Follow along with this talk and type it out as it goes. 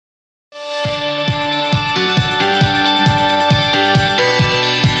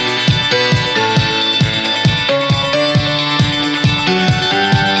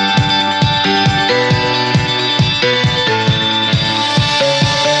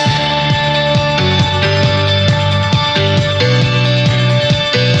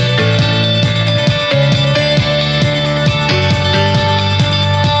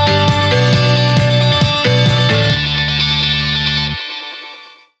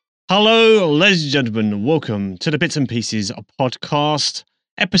Hello, ladies and gentlemen. Welcome to the Bits and Pieces podcast,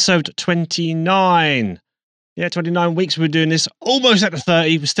 episode 29. Yeah, 29 weeks we're doing this. Almost at the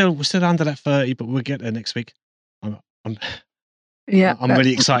 30. We're still under that 30, but we'll get there next week. I'm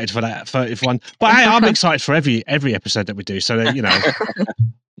really excited for that 30th one. But hey, I'm excited for every episode that we do. So that,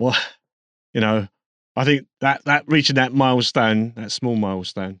 I think that reaching that milestone, that small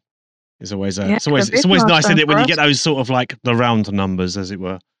milestone, is always it's always nice, isn't it, when you get those sort of like the round numbers, as it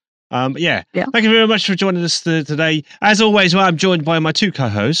were. Thank you very much for joining us today. As always, I'm joined by my two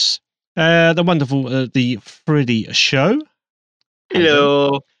co-hosts, the wonderful the Freddy Show.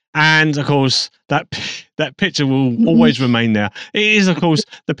 Hello. And of course, that picture will always remain there. It is, of course,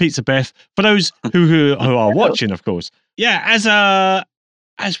 the Pizza Beth. For those who are watching, of course. Yeah,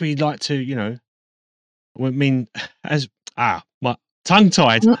 as we like to, my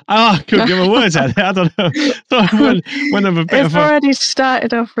tongue-tied. I couldn't get my words out there. I don't know. When I'm a bit It's already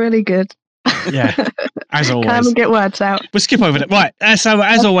started off really good. Yeah, as always. Can't get words out. We'll skip over that. Right, so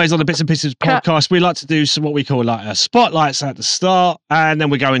as always on the Bits and Pieces podcast, we like to do what we call like spotlights at the start, and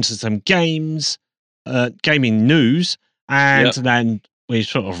then we go into some games, gaming news, and then we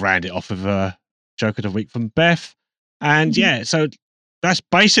sort of round it off with a joke of the week from Beth. And so that's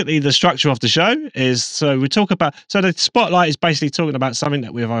basically the structure of the show. We talk about, so the spotlight is basically talking about something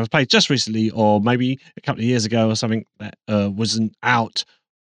that we've either played just recently or maybe a couple of years ago or something that wasn't out.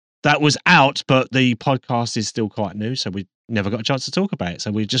 That was out, but the podcast is still quite new, so we never got a chance to talk about it. So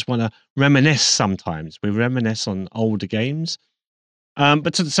we just want to reminisce sometimes. We reminisce on older games.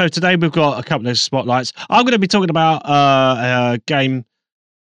 So today we've got a couple of spotlights. I'm going to be talking about a game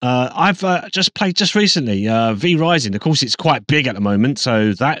I've just played just recently, V Rising. Of course, it's quite big at the moment,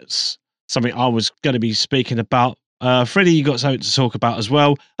 so that's something I was going to be speaking about. Freddie, you got something to talk about as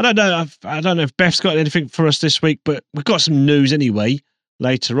well. I don't know if Beth's got anything for us this week, but we've got some news anyway.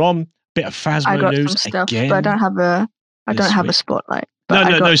 Later on, bit of Phasmo news some stuff, again. but I don't have a spotlight.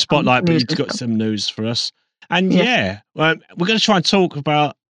 No spotlight, but you've got some news for us. And we're going to try and talk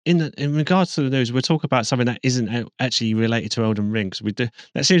about in regards to the news. We'll talk about something that isn't actually related to Elden Ring, because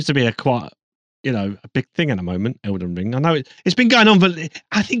that seems to be a big thing at the moment. Elden Ring. I know it's been going on, but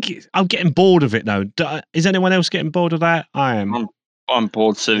I think I'm getting bored of it now. Is anyone else getting bored of that? I am. I'm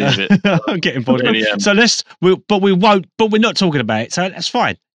bored silly of it. I'm getting bored of it. So we're not talking about it, so that's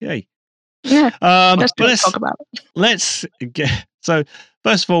fine. Yay. Yeah. Let's talk about it. So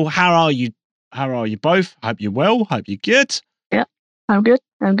first of all, how are you both? Hope you're well. Hope you're good. Yeah, I'm good.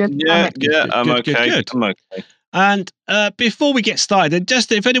 I'm okay. Good. I'm okay. And before we get started,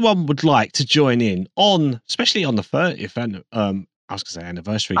 just if anyone would like to join in especially on the 30th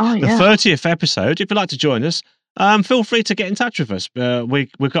anniversary, the 30th episode, if you'd like to join us, feel free to get in touch with us.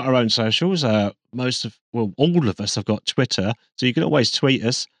 We've got our own socials. All of us have got Twitter, so you can always tweet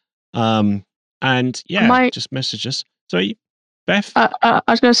us. Just message us. Sorry, Beth? I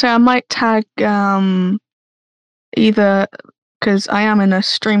was going to say I might tag either, because I am in a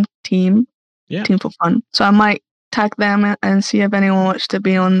stream team, Team for Fun, so I might tag them and see if anyone wants to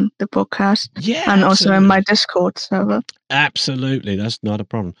be on the podcast. Yeah, and also in my Discord server. Absolutely, that's not a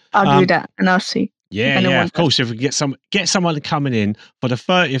problem. I'll do that, and I'll see. Yeah, of course. If we get someone coming in for the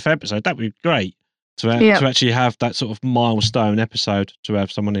 30th episode, that'd be great to actually have that sort of milestone episode to have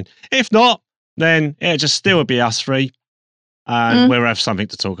someone in. If not, then just still be us three, and we'll have something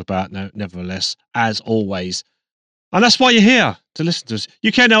to talk about. Nevertheless, as always, and that's why you're here, to listen to us.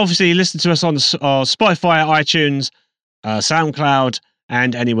 You can obviously listen to us on Spotify, iTunes, SoundCloud,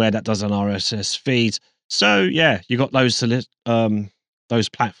 and anywhere that does an RSS feed. So you got those those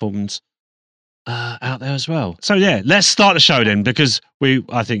platforms out there as well. So let's start the show then, because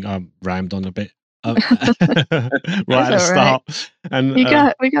I think I rammed on a bit right at the start. And we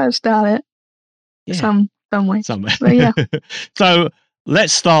got to start it some way. Somewhere. But So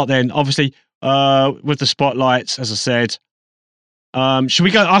let's start then. Obviously, with the spotlights, as I said. Should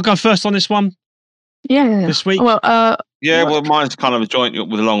we go? I'll go first on this one. Yeah. This week. Well, well, mine's kind of a joint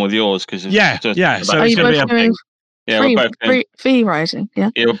along with yours, because So it's going to be a big. Yeah, we're both doing V Rising.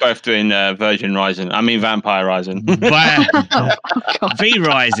 Yeah, we're both doing Virgin Rising. I mean Vampire Rising. V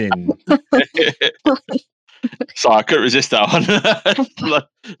Rising. Sorry, I couldn't resist that one.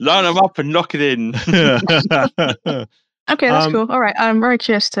 Line them up and knock it in. Okay, that's cool. All right, I'm very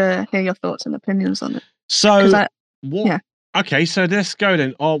curious to hear your thoughts and opinions on it. So, okay, so let's go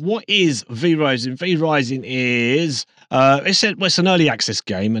then. What is V Rising? V Rising is it's an early access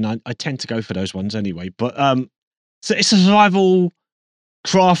game, and I tend to go for those ones anyway. But so it's a survival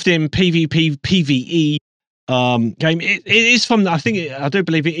crafting PvP PvE game. It is from, I do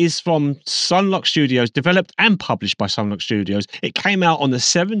believe it is from Sunlock Studios, developed and published by Sunlock Studios. It came out on the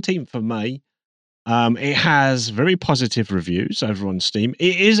 17th of May. It has very positive reviews over on Steam.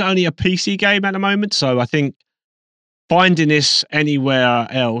 It is only a PC game at the moment, so I think finding this anywhere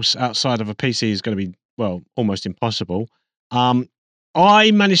else outside of a PC is going to be, well, almost impossible.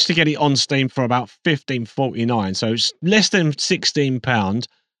 I managed to get it on Steam for about $15.49, so it's less than £16.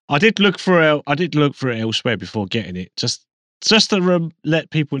 I did look for it elsewhere before getting it, just to let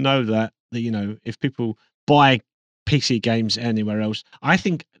people know that if people buy PC games anywhere else, I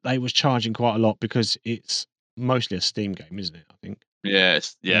think they was charging quite a lot because it's mostly a Steam game, isn't it? I think. Yeah.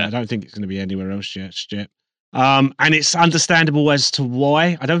 I don't think it's going to be anywhere else yet. And it's understandable as to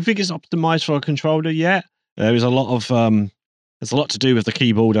why. I don't think it's optimized for a controller yet. There's a lot to do with the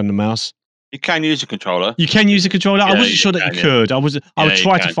keyboard and the mouse. You can use a controller. You can use a controller. Yeah, I wasn't sure that you could. I would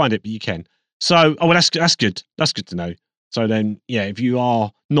try to find it, but you can. So, that's good. That's good to know. So then, if you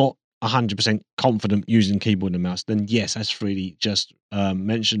are not 100% confident using keyboard and mouse, then yes, as Freddie just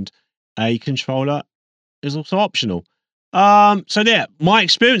mentioned, a controller is also optional. So yeah, my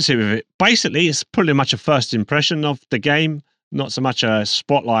experience here with it, basically, it's pretty much a first impression of the game, not so much a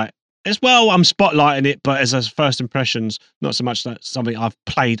spotlight. As well, I'm spotlighting it, but as a first impressions, not so much that something I've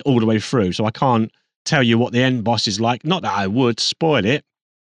played all the way through, so I can't tell you what the end boss is like. Not that I would spoil it,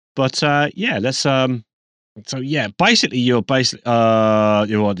 but let's. So yeah, basically, you're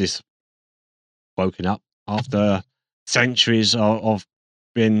this woken up after centuries of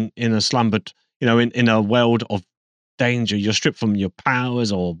being in a slumbered, in a world of danger. You're stripped from your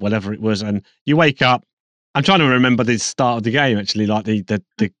powers or whatever it was, and you wake up. I'm trying to remember the start of the game, actually, like the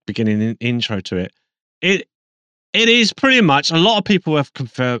beginning intro to it. It is pretty much, a lot of people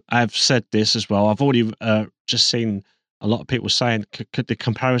have said this as well. I've already just seen a lot of people saying the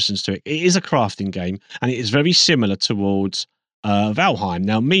comparisons to it. It is a crafting game, and it is very similar towards Valheim.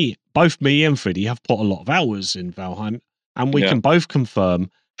 Now, both me and Freddie have put a lot of hours in Valheim, and we can both confirm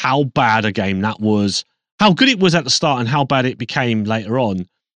how bad a game that was, how good it was at the start, and how bad it became later on.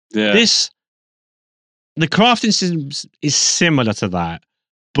 Yeah. The crafting system is similar to that,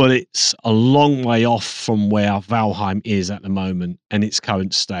 but it's a long way off from where Valheim is at the moment, and its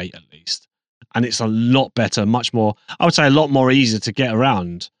current state, at least. And it's a lot better, much more, I would say, a lot more easier to get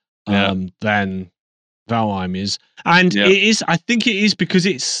around than Valheim is. And it is, I think it is because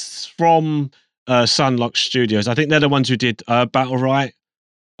it's from Sunlock Studios. I think they're the ones who did Battle Right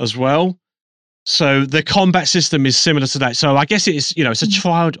as well. So the combat system is similar to that. So I guess it's, it's a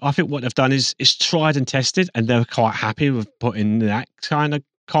trial. I think what they've done is it's tried and tested, and they're quite happy with putting that kind of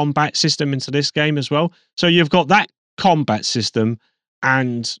combat system into this game as well. So you've got that combat system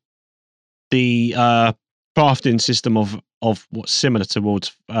and the crafting system of what's similar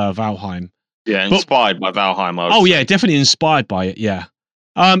towards Valheim. Yeah, inspired by Valheim. Yeah, definitely inspired by it. Yeah.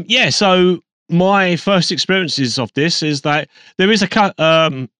 So my first experiences of this is that there is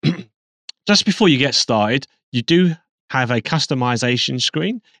a just before you get started, you do have a customization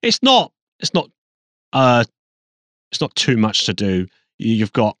screen. It's not too much to do. You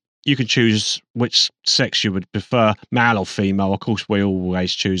can choose which sex you would prefer, male or female. Of course, we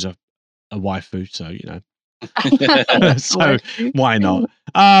always choose a waifu, so so why not?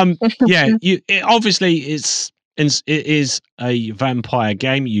 It is a vampire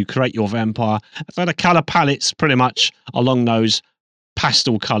game. You create your vampire. So the color palette's pretty much along those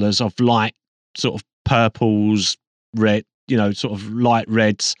pastel colors of light, sort of purples, red, sort of light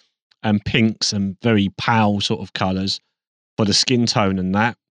reds and pinks and very pale sort of colors for the skin tone and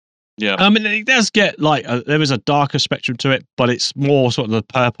that. Yeah. It does get there is a darker spectrum to it, but it's more sort of the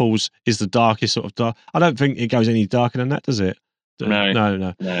purples is the darkest sort of dark. I don't think it goes any darker than that, does it?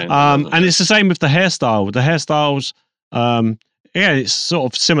 No. And it's the same with the hairstyle. The hairstyles, it's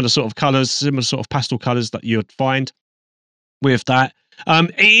sort of similar sort of colors, similar sort of pastel colors that you'd find with that.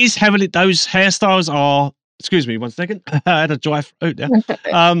 It is heavily, those hairstyles are, excuse me 1 second, I had a dry throat there.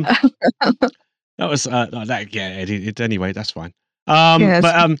 That was anyway, that's fine.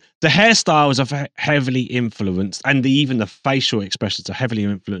 But the hairstyles are heavily influenced, and even the facial expressions are heavily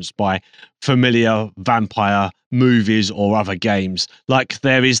influenced by familiar vampire movies or other games. Like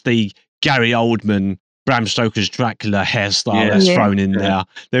there is the Gary Oldman, Bram Stoker's Dracula hairstyle that's thrown in there.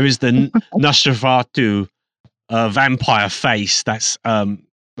 There is the Nosferatu vampire face that's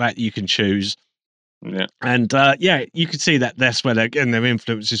that you can choose. Yeah. And you can see that that's where they're getting their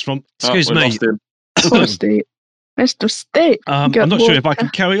influences from. Excuse me. Mr. State. I'm not sure if I can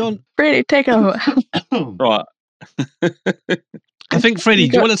carry on. Freddie, take over. Right. I think Freddie,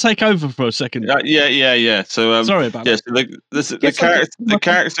 do you want to take over for a second? Yeah. So sorry about that. So the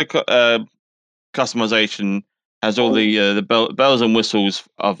character customization has all the bells and whistles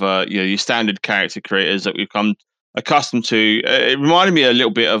of your standard character creators that we've come accustomed to. It reminded me a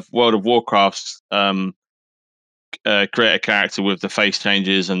little bit of World of Warcraft's create a character with the face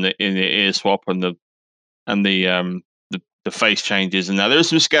changes and the ear swap and the face changes. And now there are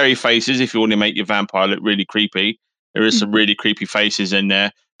some scary faces if you want to make your vampire look really creepy. There is some really creepy faces in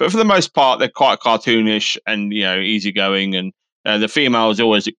there, but for the most part, they're quite cartoonish and easygoing. And the females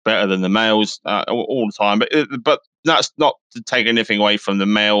always look better than the males all the time. But that's not to take anything away from the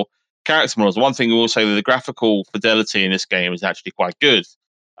male character models. One thing I will say that the graphical fidelity in this game is actually quite good.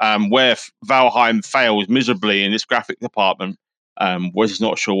 Where Valheim fails miserably in this graphic department, was just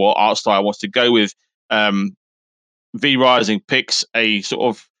not sure what art style wants to go with. V Rising picks a sort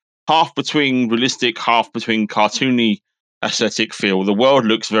of half between realistic, half between cartoony aesthetic feel. The world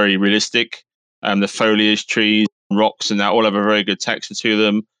looks very realistic. The foliage, trees, rocks, and that all have a very good texture to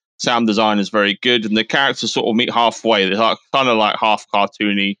them. Sound design is very good, and the characters sort of meet halfway. They're kind of like half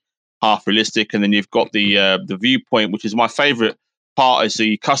cartoony, half realistic, and then you've got the viewpoint, which is my favorite part, is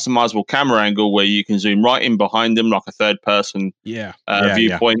the customizable camera angle where you can zoom right in behind them like a third person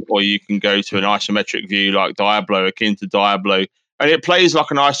viewpoint, or you can go to an isometric view like Diablo, akin to Diablo, and it plays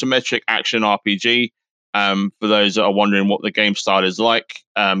like an isometric action RPG. For those that are wondering what the game style is like,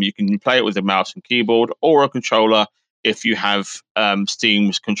 you can play it with a mouse and keyboard or a controller if you have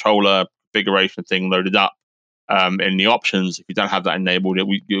Steam's controller configuration thing loaded up in the options. If you don't have that enabled, it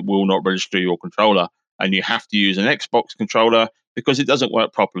will not register your controller, and you have to use an Xbox controller because it doesn't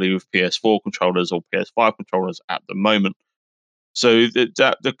work properly with PS4 controllers or PS5 controllers at the moment. So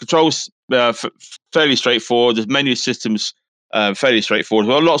the controls fairly straightforward. The menu system's fairly straightforward.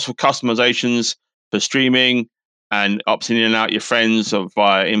 Well, lots of customizations for streaming and opting in and out your friends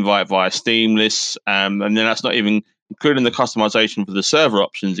via invite via Steam lists, and then that's not even including the customization for the server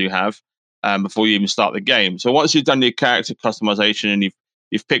options you have before you even start the game. So once you've done your character customization and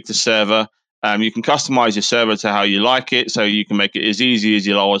you've picked a server, you can customize your server to how you like it. So you can make it as easy as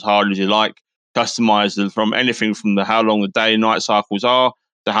you like, as hard as you like. Customize them from anything from how long the day and night cycles are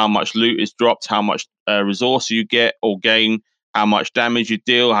to how much loot is dropped, how much resource you get or gain, how much damage you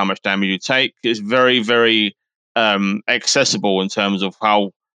deal, how much damage you take. It's very, very accessible in terms of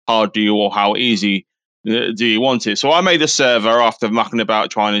how hard do you or how easy do you want it. So I made a server after mucking about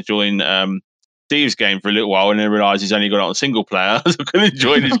trying to join Steve's game for a little while, and then realised he's only got it on single player, so I couldn't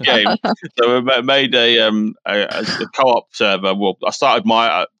join his game. So I made a co-op server. Well, I started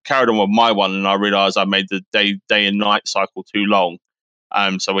carried on with my one, and I realised I made the day and night cycle too long.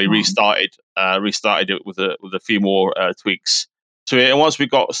 So we restarted it with a few more tweaks to it. And once we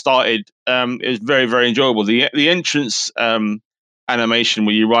got started, it was very, very enjoyable. The entrance animation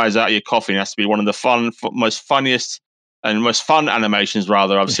where you rise out of your coffin has to be one of the most funniest and most fun animations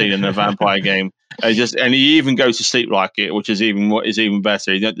rather I've seen in a vampire game. And you even go to sleep like it, which is even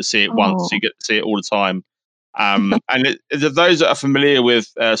better. You don't have to see it once; you get to see it all the time. And those that are familiar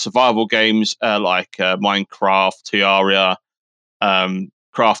with survival games like Minecraft, Terraria,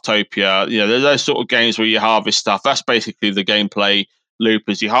 Craftopia, there's those sort of games where you harvest stuff. That's basically the gameplay loop.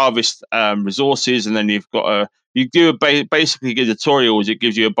 As you harvest resources, and then you do basically give tutorials. It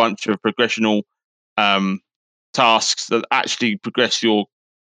gives you a bunch of progressional tasks that actually progress your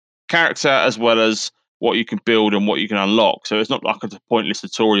character as well as what you can build and what you can unlock. So it's not like a pointless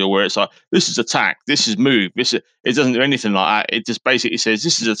tutorial where it's like, this is attack, this is move. It doesn't do anything like that. It just basically says,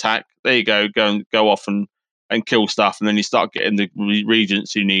 this is attack. There you go. Go off and kill stuff. And then you start getting the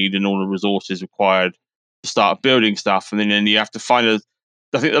regents you need and all the resources required to start building stuff. And then you have to find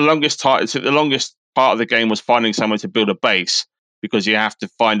I think the longest part of the game was finding somewhere to build a base, because you have to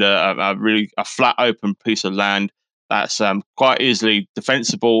find a really flat open piece of land that's quite easily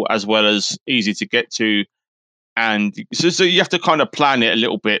defensible as well as easy to get to. And so you have to kind of plan it a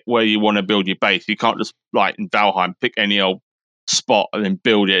little bit where you want to build your base. You can't just, like in Valheim, pick any old spot and then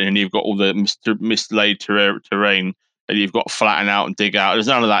build it, and you've got all the mislaid terrain that you've got to flatten out and dig out. There's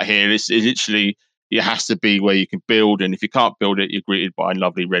none of that here. It's literally, it has to be where you can build, and if you can't build it, you're greeted by a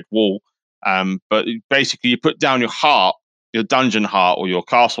lovely red wall. But basically, you put down your heart, your dungeon heart or your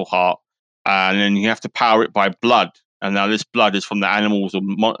castle heart, and then you have to power it by blood. And now this blood is from the animals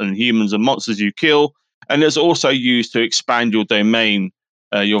and humans and monsters you kill, and it's also used to expand your domain,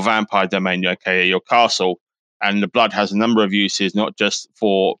 your vampire domain, aka your castle. And the blood has a number of uses, not just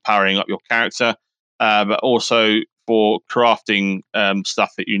for powering up your character, but also for crafting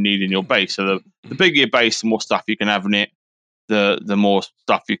stuff that you need in your base. So the bigger your base, the more stuff you can have in it, the more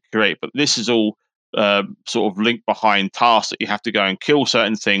stuff you create. But this is all sort of linked behind tasks that you have to go and kill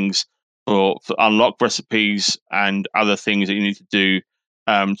certain things for unlock recipes and other things that you need to do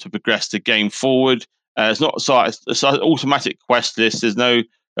to progress the game forward. It's not it's an automatic quest list. I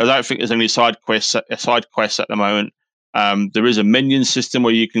don't think there's any side quests at the moment. There is a minion system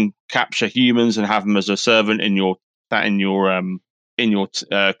where you can capture humans and have them as a servant in your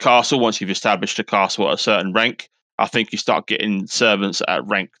castle. Once you've established a castle at a certain rank, I think you start getting servants at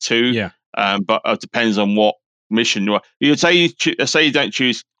rank 2. Yeah. But it depends on what mission you are. You'd say you don't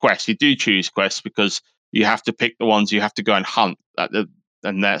choose quests. You do choose quests because you have to pick the ones you have to go and hunt.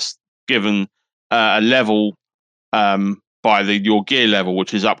 And that's given a level by your gear level,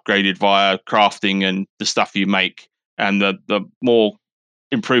 which is upgraded via crafting and the stuff you make. And the more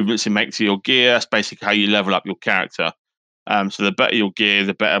improvements you make to your gear, that's basically how you level up your character. So the better your gear,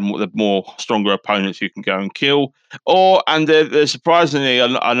 the more stronger opponents you can go and kill. And there's surprisingly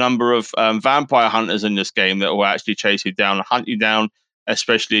a number of vampire hunters in this game that will actually chase you down and hunt you down,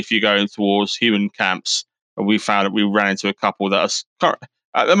 especially if you're going towards human camps. And we found that we ran into a couple that are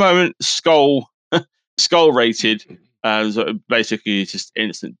at the moment skull rated. So basically, it's just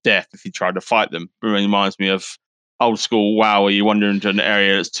instant death if you try to fight them. It reminds me of old school WoW, where you wander into an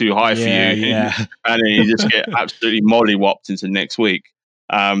area that's too high for you, yeah. and then you just get absolutely mollywopped into next week.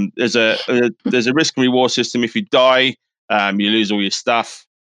 There's a risk and reward system. If you die, you lose all your stuff.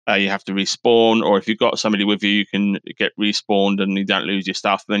 You have to respawn, or if you've got somebody with you, you can get respawned and you don't lose your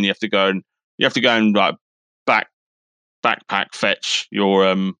stuff. Then you have to go and like backpack fetch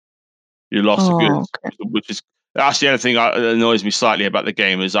your loss of goods, which is. That's the only thing that annoys me slightly about the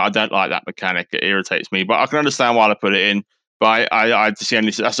game is I don't like that mechanic. It irritates me, but I can understand why they put it in. But I just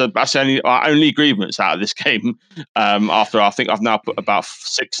that's the only grievance out of this game. After I think I've now put about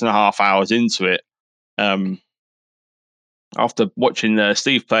 6.5 hours into it. After watching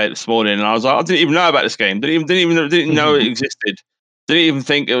Steve play it this morning, and I was like, I didn't even know about this game. Didn't know it existed. Didn't even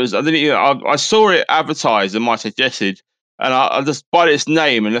think it was. I saw it advertised and might suggested, and I just by its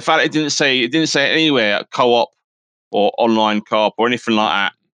name and the fact it didn't say anywhere co-op or online co-op or anything like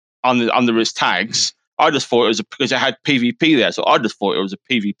that under its tags. I just thought it was because it had PvP there, so I just thought it was a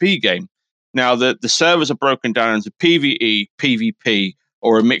PvP game. Now the servers are broken down into PvE, PvP,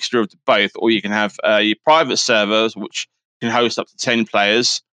 or a mixture of both, or you can have your private servers, which can host up to 10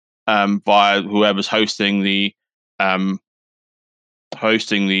 players via whoever's hosting the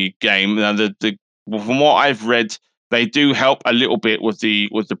game. Now from what I've read, they do help a little bit with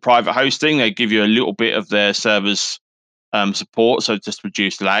the private hosting. They give you a little bit of their servers support, so just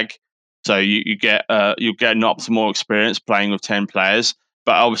reduce lag. So you get an optimal experience playing with 10 players.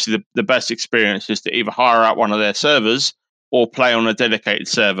 But obviously the best experience is to either hire out one of their servers or play on a dedicated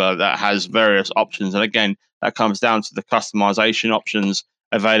server that has various options. And again, that comes down to the customization options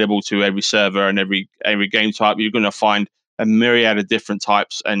available to every server and every game type. You're going to find a myriad of different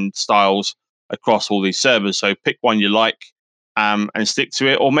types and styles across all these servers. So pick one you like and stick to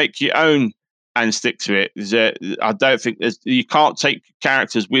it, or make your own and stick to it. I don't think you can't take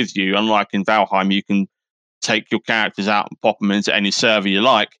characters with you. Unlike in Valheim, you can take your characters out and pop them into any server you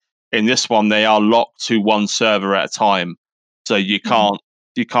like. In this one, they are locked to one server at a time, so you can't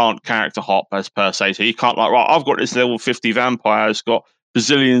character hop as per se. So you can't like, right, I've got this level 50 vampire, it's got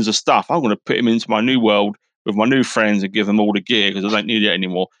bazillions of stuff. I'm going to put him into my new world with my new friends and give them all the gear because I don't need it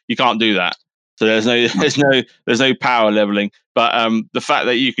anymore. You can't do that. So there's no power leveling. But the fact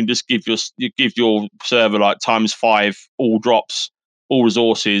that you can just give your server like ×5 all drops, all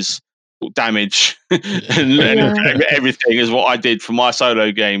resources, damage, and everything is what I did for my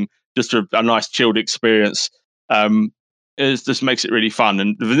solo game. Just a nice chilled experience. It just makes it really fun.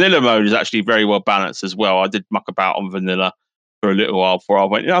 And the vanilla mode is actually very well balanced as well. I did muck about on vanilla for a little while before I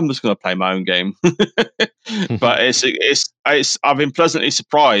went, I'm just going to play my own game. But I've been pleasantly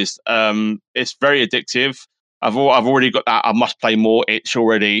surprised. It's very addictive. I've already got that I must play more itch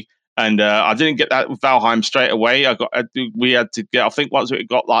already, and I didn't get that with Valheim straight away. We had to get. I think once we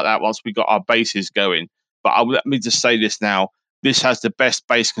got like that, once we got our bases going. But let me just say this now: this has the best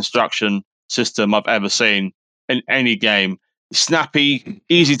base construction system I've ever seen in any game. Snappy,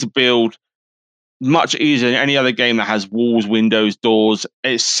 easy to build. Much easier than any other game that has walls, windows, doors.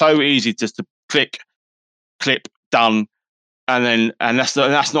 It's so easy just to click, done, and that's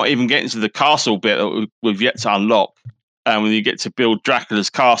not even getting to the castle bit that we've yet to unlock. When you get to build Dracula's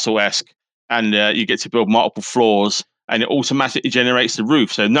castle-esque, and you get to build multiple floors, and it automatically generates the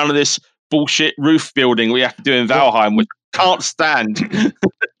roof. So none of this bullshit roof building we have to do in Valheim, which can't stand.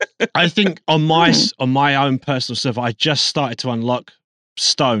 I think on my own personal server, I just started to unlock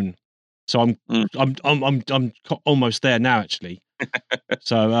stone. So I'm almost there now, actually.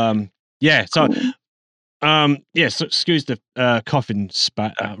 So yeah. So Yes, excuse the Coffin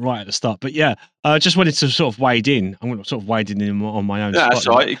spat right at the start, but yeah, I just wanted to sort of wade in. I'm going to sort of wade in on my own. Yeah, that's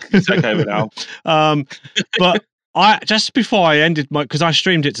all right. You can take over now. But I just before I ended because I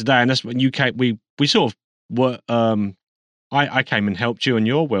streamed it today, and that's when you came. We sort of were. I came and helped you in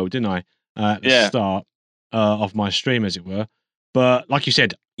your world, didn't I? At the start of my stream, as it were. But like you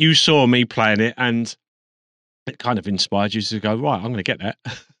said, you saw me playing it, and it kind of inspired you to go, right, I'm going to get that.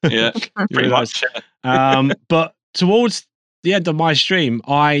 Yeah, pretty much. But towards the end of my stream,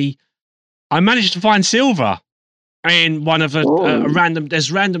 I managed to find silver in one of a random.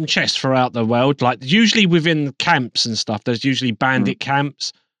 There's random chests throughout the world, like usually within camps and stuff. There's usually bandit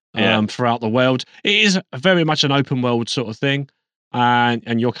camps throughout the world. It is very much an open world sort of thing,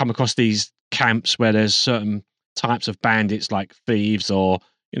 and you'll come across these camps where there's certain types of bandits, like thieves, or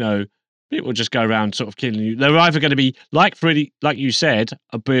people just go around sort of killing you. They're either going to be like you said,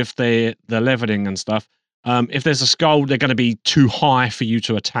 with the leveling and stuff. If there's a skull, they're going to be too high for you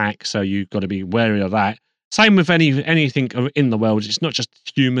to attack, so you've got to be wary of that. Same with anything in the world. It's not just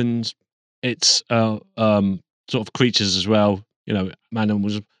humans; it's sort of creatures as well.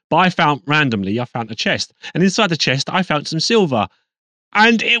 Animals. But I found a chest, and inside the chest, I found some silver,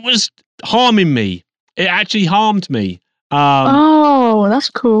 and it was harming me. It actually harmed me. Oh, that's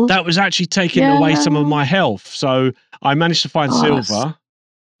cool. That was actually taking away some of my health. So I managed to find silver.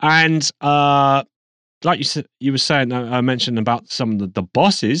 And like you were saying, I mentioned about some of the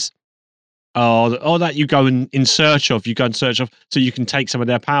bosses, or that you go in search of. You go in search of, so you can take some of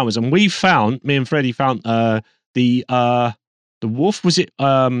their powers. And me and Freddie found the wolf. Was it?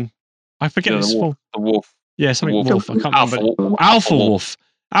 I forget this. The wolf. Yeah, something wolf. I can't remember. Alpha wolf.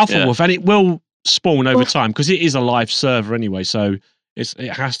 Alpha wolf, and it will spawn over time because it is a live server anyway, so it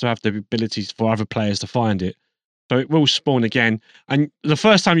has to have the abilities for other players to find it, so it will spawn again. And the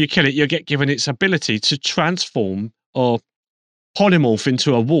first time you kill it, you'll get given its ability to transform or polymorph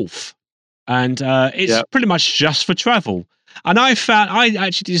into a wolf, and it's pretty much just for travel. And I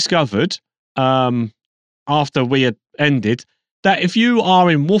actually discovered after we had ended that if you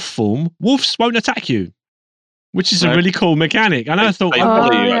are in wolf form, wolves won't attack you, which is a really cool mechanic. And I thought, they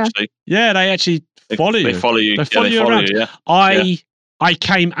follow you, actually. Yeah, they actually follow you. They follow you. They follow you around. Yeah. I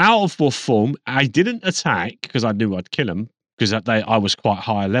came out of wolf form. I didn't attack because I knew I'd kill them because I was quite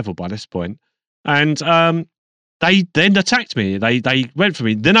high level by this point. And they then attacked me. They went for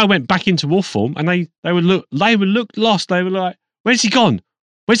me. Then I went back into wolf form, and they would look lost. They were like, "Where's he gone?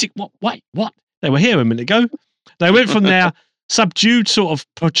 Where's he? What? Wait, what?" They were here a minute ago. They went from their subdued sort of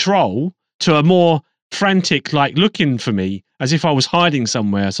patrol to a more frantic, like looking for me as if I was hiding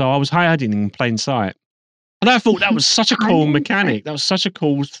somewhere. So I was hiding in plain sight. And I thought that was such a cool mechanic. That was such a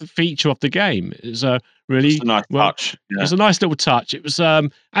cool feature of the game. It was a nice touch. Yeah. It was a nice little touch. It was,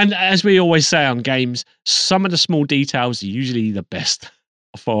 and as we always say on games, some of the small details are usually the best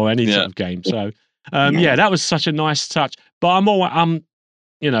for any sort of game. So, that was such a nice touch. But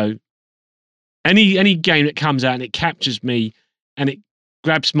any game that comes out and it captures me and it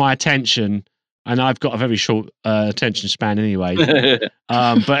grabs my attention. And I've got a very short attention span anyway.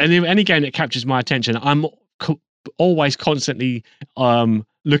 But any game that captures my attention, I'm always constantly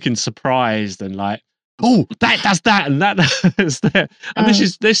looking surprised and like, oh, that does that and that does that. And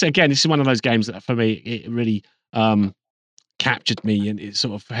this is one of those games that for me it really captured me, and it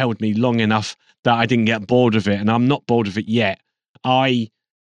sort of held me long enough that I didn't get bored of it, and I'm not bored of it yet. I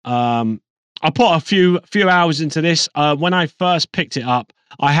put a few hours into this. When I first picked it up,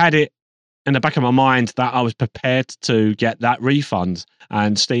 I had it in the back of my mind that I was prepared to get that refund,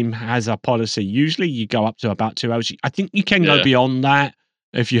 and Steam has a policy. Usually you go up to about 2 hours. I think you can go beyond that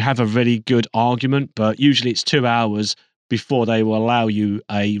if you have a really good argument, but usually it's 2 hours before they will allow you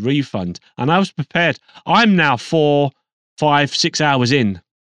a refund. And I was prepared. I'm now 4, 5, 6 hours in,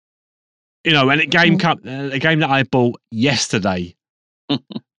 and a game that I bought yesterday.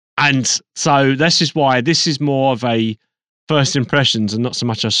 And so this is why this is more of a first impressions and not so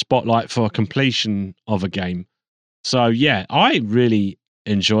much a spotlight for completion of a game. So yeah, I really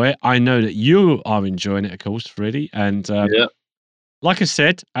enjoy it. I know that you are enjoying it, of course, Freddie. And like I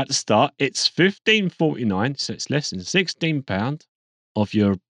said at the start, it's $15.49, so it's less than £16 of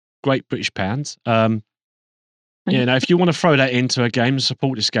your Great British pounds. If you want to throw that into a game and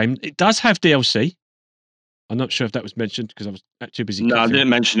support this game, it does have DLC. I'm not sure if that was mentioned because I was too busy. No, I didn't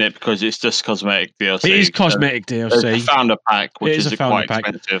mention it because it's just cosmetic DLC. It is cosmetic DLC. It's a founder pack, which is quite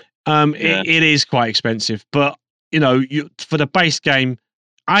expensive. It is quite expensive, but for the base game,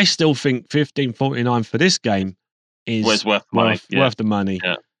 I still think $15.49 for this game is worth the money.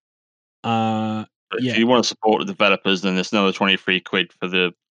 Yeah. If you want to support the developers, then there's another 23 quid for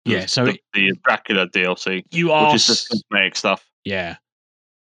the Yeah, so the Dracula DLC, which is just cosmetic stuff. Yeah.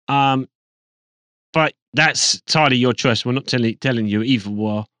 But that's entirely your choice. We're not telling you either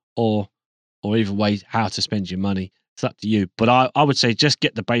or either way how to spend your money. It's up to you. But I would say just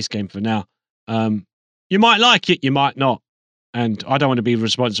get the base game for now. You might like it, you might not. And I don't want to be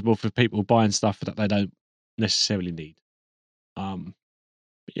responsible for people buying stuff that they don't necessarily need. But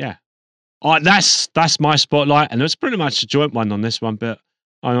yeah. That's my spotlight, and it's pretty much a joint one on this one, but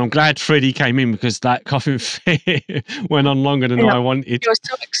I'm glad Freddie came in because that Coffin went on longer than I wanted. You're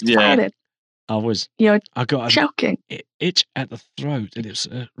so excited. I was. I got choking. Itch at the throat, and it was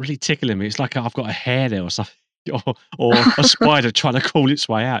really tickling me. It's like I've got a hair there or something, or a spider trying to crawl its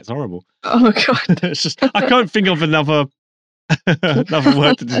way out. It's horrible. Oh god! It's just I can't think of another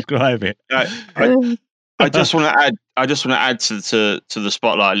word to describe it. I just want to add to the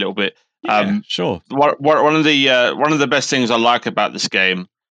spotlight a little bit. Sure. One of the best things I like about this game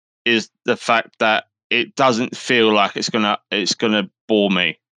is the fact that it doesn't feel like it's gonna bore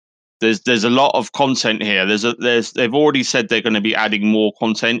me. There's a lot of content here. They've already said they're going to be adding more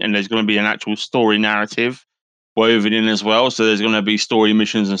content, and there's going to be an actual story narrative woven in as well. So there's going to be story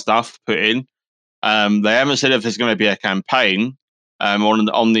missions and stuff put in. They haven't said if there's going to be a campaign.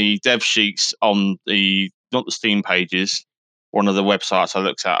 On the dev sheets on the not the Steam pages, one of the websites I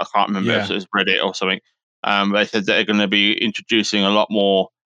looked at, I can't remember if it was Reddit or something. They said that they're going to be introducing a lot more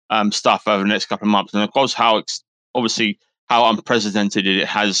stuff over the next couple of months, and of course how unprecedented it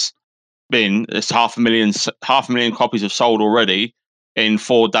has been. It's 500,000 copies have sold already in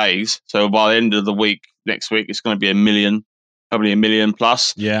 4 days. So by the end of the week, next week, it's going to be 1 million, probably 1 million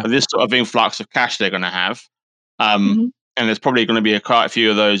plus. Yeah. But this sort of influx of cash they're going to have. And there's probably going to be quite a few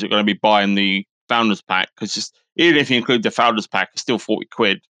of those that are going to be buying the Founders Pack, because even if you include the Founders Pack, it's still 40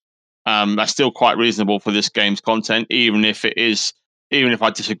 quid. That's still quite reasonable for this game's content, even if I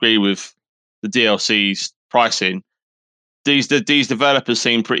disagree with the DLC's pricing. These developers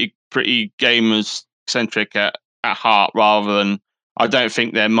seem pretty gamers centric at heart, rather than, I don't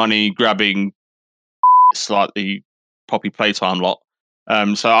think they're money grabbing like the Poppy Playtime lot.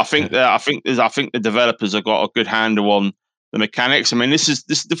 So I think the developers have got a good handle on the mechanics. I mean, this is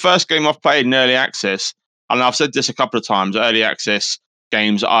the first game I've played in early access, and I've said this a couple of times. Early access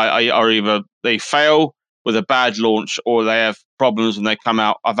games are either they fail with a bad launch, or they have problems when they come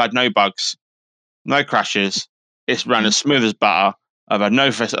out. I've had no bugs, no crashes. It's ran as smooth as butter. I've had no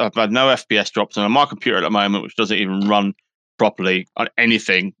FPS drops, and on my computer at the moment, which doesn't even run properly on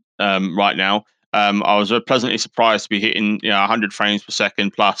anything right now. I was pleasantly surprised to be hitting 100 frames per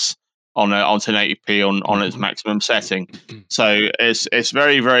second plus on 1080p on its maximum setting. So it's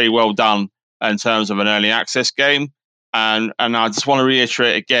very, very well done in terms of an early access game. And I just want to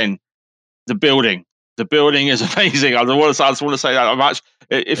reiterate again, the building is amazing. I just want to say that much.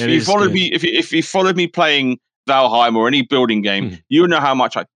 If you followed me playing Valheim or any building game, you know how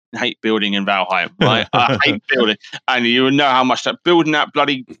much I hate building in Valheim. Right? I hate building, and you would know how much building that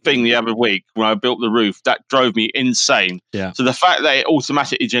bloody thing the other week when I built the roof, that drove me insane. Yeah. So the fact that it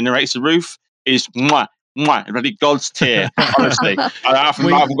automatically generates the roof is bloody God's tier. Honestly, I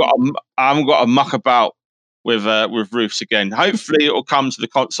haven't got a muck about with roofs again. Hopefully, it will come to the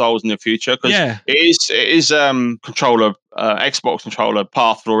consoles in the future, because it is controller Xbox controller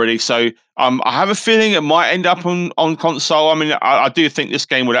path already. So I have a feeling it might end up on console. I mean, I do think this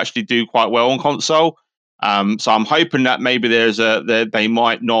game would actually do quite well on console. So I'm hoping that maybe they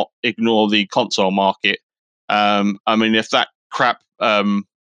might not ignore the console market. I mean, if that crap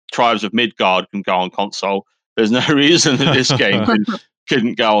Tribes of Midgard can go on console, there's no reason that this game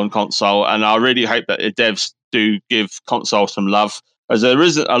couldn't go on console. And I really hope that the devs do give console some love, as there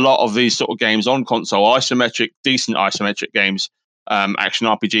isn't a lot of these sort of games on console. Decent isometric games, action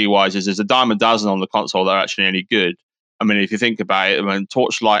RPG wise, there's a dime a dozen on the console that are actually any good. I mean, if you think about it, I mean,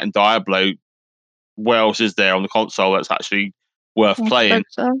 Torchlight and Diablo, what else is there on the console that's actually worth playing?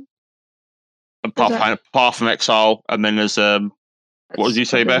 Apart from Exile, and then there's what did you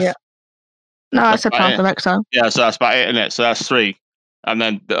say, Beth? Yeah. No, I said Path of Exile. Yeah, so that's about it, isn't it? So that's 3. And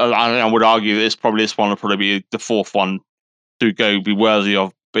then I would argue this one will probably be the 4th one to be worthy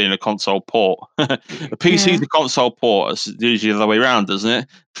of being a console port. The PC to console port is usually the other way around, doesn't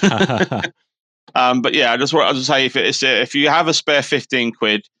it? But yeah, I just want to say, if you have a spare 15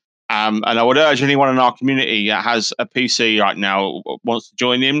 quid, and I would urge anyone in our community that has a PC right now wants to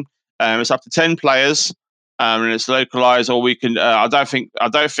join in. It's up to 10 players. And it's localized, or we can. I don't think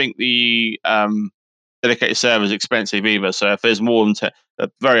the dedicated server is expensive either. So if there's more than 10,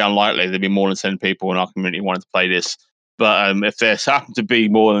 very unlikely there'd be more than 10 people in our community wanting to play this. But if there's happened to be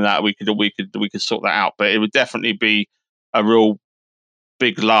more than that, we could sort that out. But it would definitely be a real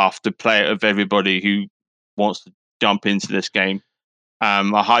big laugh to play it with everybody who wants to jump into this game.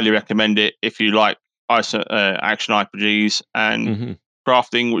 I highly recommend it if you like action RPGs and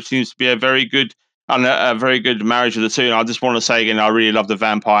crafting, which seems to be a very good marriage of the two. And I just want to say again, I really love the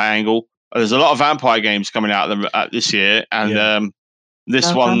vampire angle. There's a lot of vampire games coming out this year, and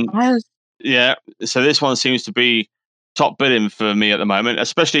this one, so this one seems to be top billing for me at the moment,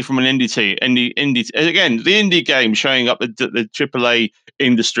 especially from an indie team. Again, the indie game showing up the AAA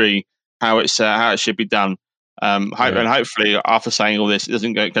industry, how it should be done. And hopefully, after saying all this, it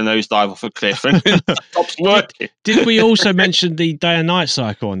doesn't go nosedive off a cliff and stops working. Did we also mention the day and night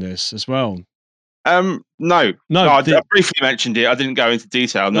cycle on this as well? No. I briefly mentioned it. I didn't go into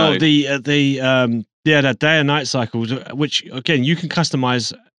detail. No, the day and night cycle, which again you can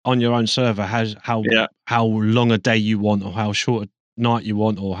customize on your own server, how long a day you want, or how short a night you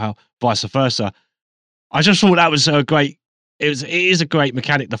want, or how vice versa. I just thought that was a great. It is a great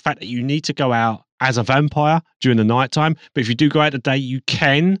mechanic. The fact that you need to go out as a vampire during the nighttime, but if you do go out the day, you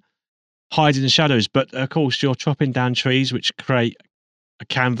can hide in the shadows. But of course, you're chopping down trees, which create a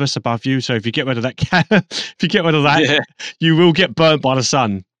canvas above you. So if you get rid of that, you will get burnt by the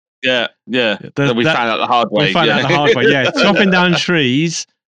sun. Yeah. We found out the hard way. We found out the hard way. Yeah, chopping down trees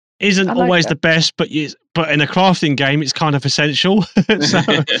isn't always the best, but in a crafting game, it's kind of essential.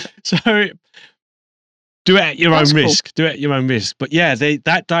 so do it at your own risk. Do it at your own risk. But yeah,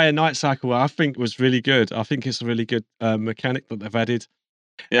 that day and night cycle, I think, was really good. I think it's a really good mechanic that they've added.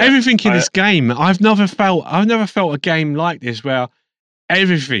 Yeah, everything in this game, I've never felt a game like this where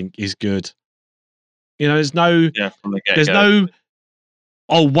everything is good. You know, there's no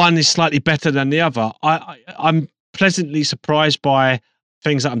one is slightly better than the other. I'm pleasantly surprised by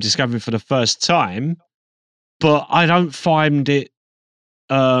things that I'm discovering for the first time, but I don't find it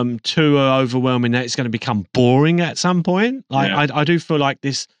too overwhelming that it's going to become boring at some point. I do feel like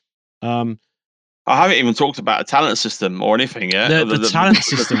this. I haven't even talked about a talent system or anything yet. The talent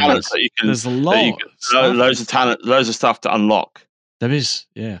system. There's a lot. Loads of talent, loads of stuff to unlock. There is,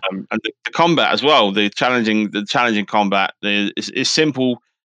 yeah. And the combat as well. The challenging combat is simple,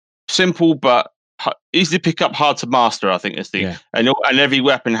 but easy to pick up, hard to master. I think is and every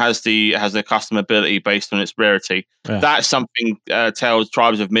weapon has the custom ability based on its rarity. Yeah. That's something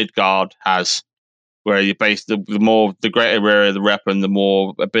Tribes of Midgard has, where you base the greater rarity the weapon, the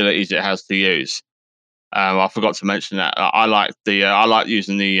more abilities it has to use. I forgot to mention that. I like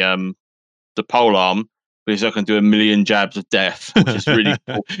using the pole arm because I can do 1,000,000 jabs of death, which is really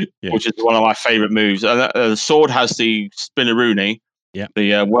cool, which is one of my favorite moves. The sword has the Spinneroonie,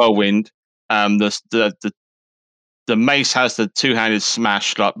 the whirlwind. The mace has the two-handed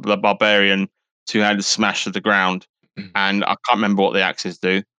smash, like the barbarian two-handed smash to the ground, and I can't remember what the axes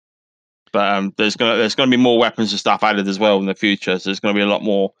do. But there's gonna be more weapons and stuff added as well in the future. So there's gonna be a lot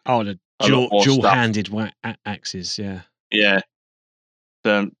more. Oh, the dual-handed axes, yeah. Yeah.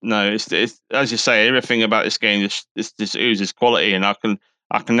 No, it's as you say, everything about this game just oozes quality, and I can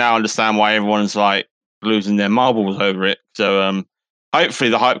now understand why everyone's like losing their marbles over it. So hopefully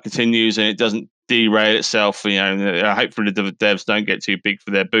the hype continues and it doesn't derail itself. You know, hopefully the devs don't get too big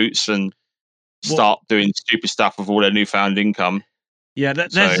for their boots and start doing stupid stuff with all their newfound income. Yeah,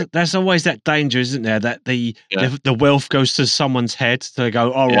 there's always that danger, isn't there? That the wealth goes to someone's head. So they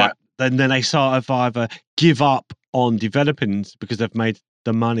go, all right, then they sort of either give up on developing because they've made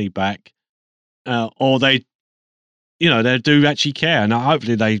the money back, or they do actually care, and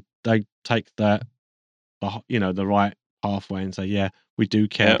hopefully they take the right pathway and say, yeah, we do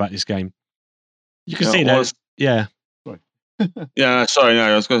care about this game. You can see that. Sorry. Sorry, no,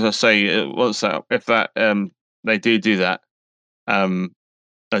 I was going to say, if they do that,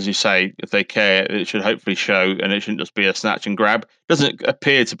 as you say, if they care, it should hopefully show, and it shouldn't just be a snatch and grab. It doesn't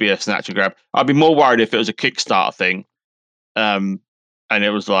appear to be a snatch and grab. I'd be more worried if it was a Kickstarter thing, and it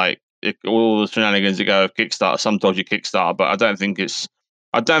was like all the shenanigans that go with Kickstarter, some dodgy Kickstarter. But I don't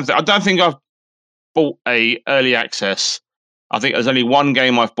think I've bought a early access. I think there's only one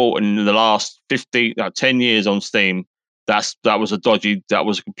game I've bought in the last 10 years on Steam. That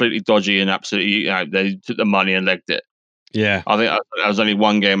was completely dodgy and absolutely, they took the money and legged it. Yeah, I think that was only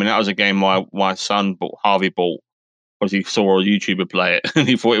one game, and that was a game my son Harvey bought because he saw a YouTuber play it and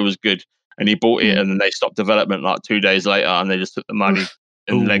he thought it was good, and he bought it, and then they stopped development like 2 days later, and they just took the money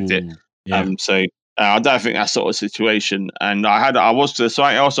and legged it. Yeah. So I don't think that sort of situation. And I was going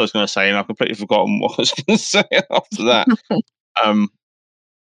to say, and I've completely forgotten what I was going to say after that.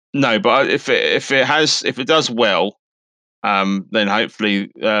 No, but if it does well, then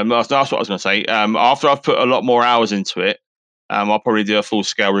hopefully that's what I was going to say. After I've put a lot more hours into it, I'll probably do a full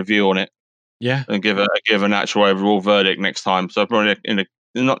scale review on it, Yeah. And give an actual overall verdict next time. So probably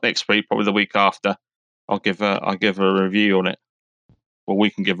not next week, probably the week after, I'll give a review on it. Well,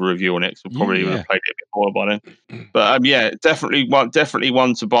 we can give a review on it. So we'll probably have played it before by then. But yeah, definitely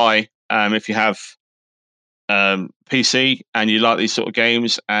one to buy if you have PC and you like these sort of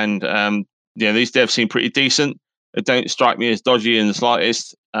games. And these devs seem pretty decent. They don't strike me as dodgy in the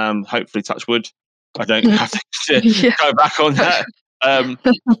slightest. Hopefully, touch wood, I don't have to go back on that.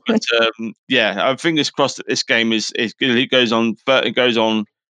 But I'm fingers crossed that this game is good. It goes on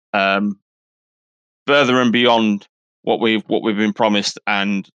further and beyond what we've been promised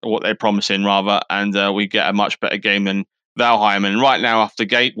and what they're promising rather, and we get a much better game than Valheim. And right now, off the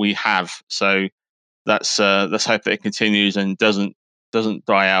gate, we have. So let's hope that it continues and doesn't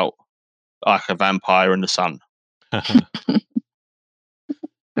die out like a vampire in the sun.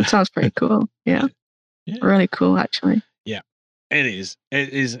 It sounds pretty cool. Yeah. Really cool, actually. Yeah, it is. It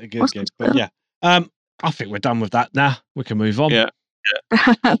is a good game. But yeah, I think we're done with that now. We can move on. Yeah.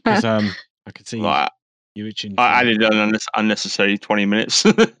 Because I could see you itching. I added an unnecessary 20 minutes.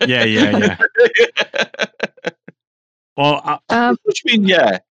 Yeah. Well, what do you mean?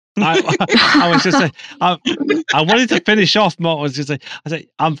 Yeah. I was just saying, I wanted to finish off. I was just saying,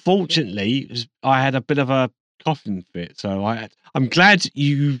 unfortunately, I had a bit of a coughing fit, so I'm glad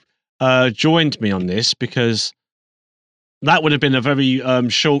you joined me on this, because that would have been a very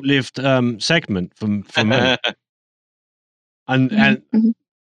short-lived segment from me. And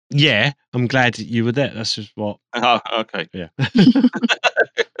yeah, I'm glad you were there. That's just what. Oh, okay. Yeah.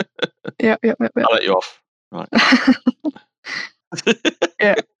 Yeah. I'll let you off. Right.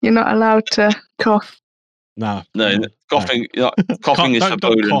 Yeah, you're not allowed to cough. No, coughing. Coughing is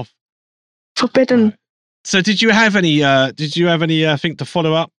forbidden. Cough. Forbidden. Right. So, did you have any? Thing to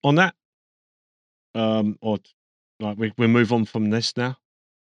follow up on that? Or like we move on from this now.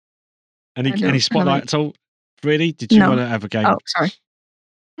 Any spotlight at all? Really? Did you want to have a game? Oh, sorry.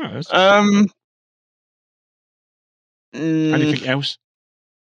 Anything else?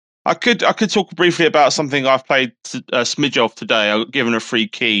 I could talk briefly about something I've played a smidge of today. I got given a free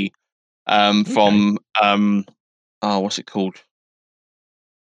key from what's it called?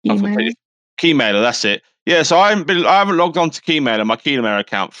 Keymailer. That's it. Yeah, so I haven't logged on to Keymailer, my Keymailer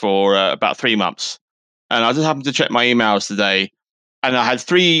account, for about 3 months, and I just happened to check my emails today, and I had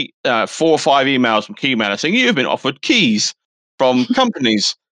 4 or 5 emails from Keymailer saying you've been offered keys from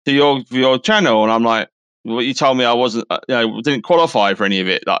companies to your channel, and I'm like, well, you told me I wasn't, didn't qualify for any of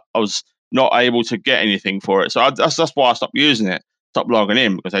it. Like, I was not able to get anything for it, so that's why I stopped using it, stopped logging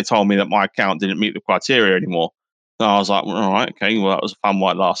in, because they told me that my account didn't meet the criteria anymore. So I was like, well, all right, okay, well, that was fun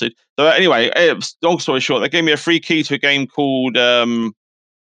while it lasted. So anyway, long story short, they gave me a free key to a game called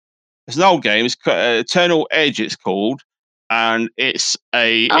it's an old game. It's Eternal Edge. It's called, and it's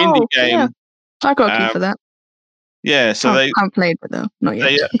a indie game. Yeah. I got a key for that. Yeah, so I haven't played it though, not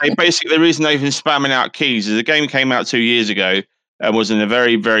yet. They basically, the reason they've been spamming out keys is the game came out 2 years ago and was in a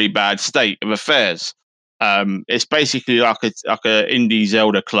very, very bad state of affairs. It's basically like a indie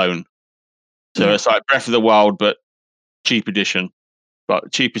Zelda clone. So it's like Breath of the Wild, but cheap edition,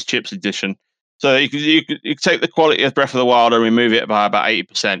 but cheapest chips edition. So you could take the quality of Breath of the Wild and remove it by about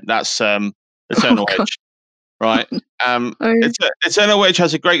 80%. That's Eternal Edge, right? Eternal Edge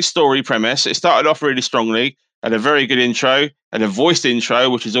has a great story premise. It started off really strongly, had a very good intro, and a voiced intro,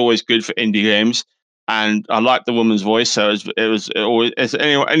 which is always good for indie games. And I like the woman's voice, so it was always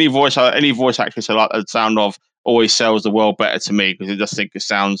any voice actress I like the sound of always sells the world better to me, because I just think it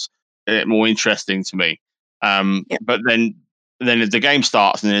sounds more interesting to me. But then the game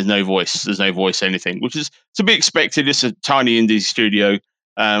starts and there's no voice anything, which is to be expected. It's a tiny indie studio.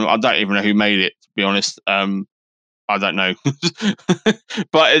 I don't even know who made it, to be honest. I don't know.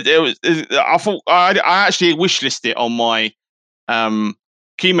 But I thought I actually wishlisted it on my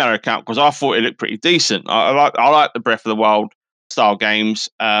Keymailer account because I thought it looked pretty decent. I like the Breath of the Wild style games.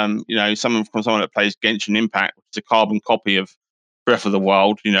 Someone that plays Genshin Impact, which is a carbon copy of Breath of the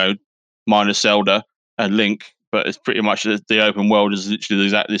Wild, minus Zelda and Link, but it's pretty much the open world is literally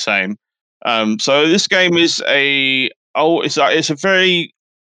exactly the same. So this game is it's a very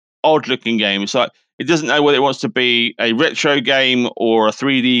odd looking game. It's like it doesn't know whether it wants to be a retro game or a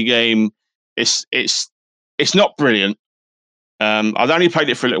 3D game. It's not brilliant. I'd only played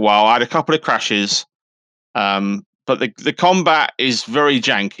it for a little while. I had a couple of crashes, but the combat is very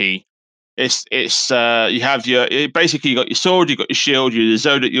janky. It's you have basically you got your sword, you got your shield, your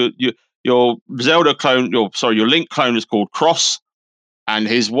Zelda clone, your Link clone is called Cross, and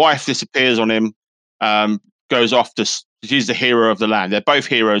his wife disappears on him. Goes off she's the hero of the land. They're both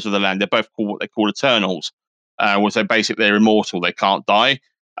heroes of the land. They're both called what they call Eternals, which they're immortal. They can't die.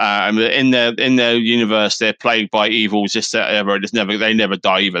 And in their universe, they're plagued by evils. They never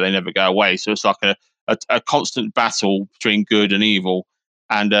die either. They never go away. So it's like a constant battle between good and evil.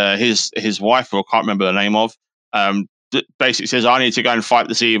 And his wife, who I can't remember the name of, basically says, "I need to go and fight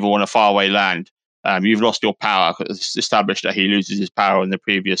this evil in a faraway land. You've lost your power." It's established that he loses his power in the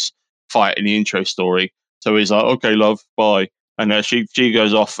previous fight in the intro story. So he's like, "Okay, love, bye." And she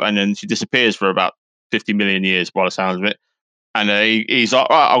goes off, and then she disappears for about 50 million years by the sounds of it. And he's like,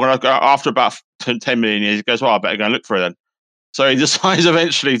 "Right, I'm going to go." After about 10 million years, he goes, "Well, I better go and look for her then." So he decides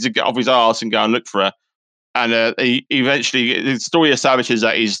eventually to get off his arse and go and look for her. And he eventually, the story establishes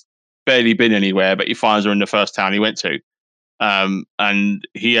that he's barely been anywhere, but he finds her in the first town he went to. And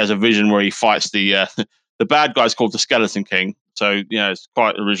he has a vision where he fights the bad guy's called the Skeleton King. So, it's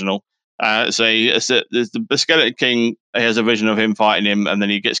quite original. So the Skeleton King, he has a vision of him fighting him, and then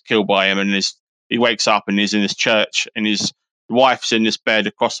he gets killed by him, and he wakes up and he's in this church, and his wife's in this bed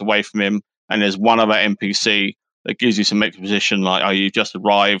across the way from him, and there's one other NPC that gives you some exposition, like, "Oh, you just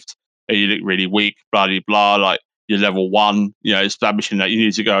arrived, you look really weak, blah, blah, blah, like, you're level 1, establishing that you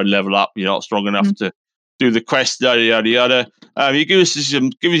need to go and level up, you're not strong enough to do the quest, yada, yada, yada." He gives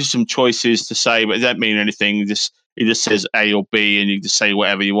you some choices to say, but it doesn't mean anything. He just says A or B, and you just say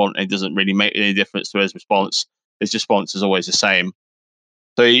whatever you want, and it doesn't really make any difference to his response. His response is always the same.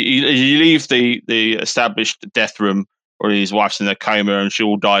 So you leave the established death room, or his wife's in a coma and she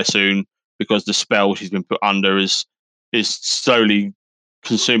will die soon because the spell she's been put under is slowly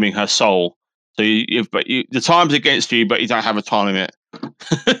consuming her soul. So the time's against you, but you don't have a time limit.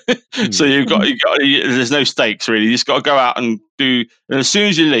 So there's no stakes really. You just got to go out and do. And as soon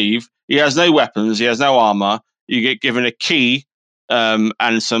as you leave, he has no weapons, he has no armor. You get given a key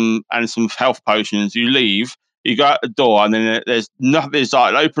and some health potions. You leave. You go out the door, and then there's nothing. There's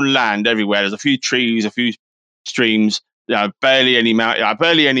like open land everywhere. There's a few trees, a few streams. Barely any mountain,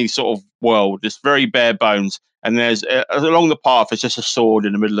 barely any sort of world. Just very bare bones. And there's along the path, there's just a sword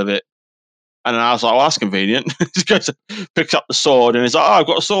in the middle of it. And I was like, "Well, that's convenient." He goes, picks up the sword, and he's like, "Oh, I've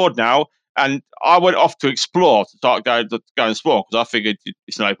got a sword now." And I went off to explore, to start go and explore, because I figured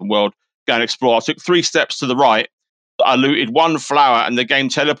it's an open world. Go and explore. I took 3 steps to the right. I looted 1 flower, and the game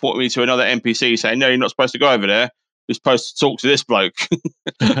teleported me to another NPC saying, "No, you're not supposed to go over there. You're supposed to talk to this bloke."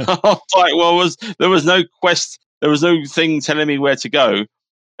 I was like, "Well, there was no quest. There was no thing telling me where to go."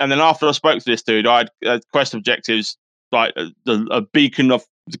 And then after I spoke to this dude, I had quest objectives, like a beacon of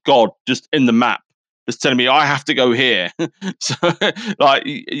God just in the map, just telling me I have to go here. So, like,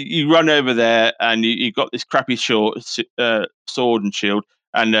 you run over there, and you got this crappy sword and shield,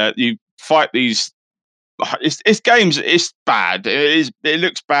 and you fight these. It's bad. It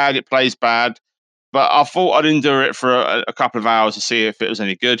looks bad. It plays bad. But I thought I'd endure it for a couple of hours to see if it was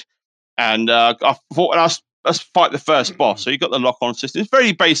any good. And I thought, let's fight the first boss. So you got the lock-on system. It's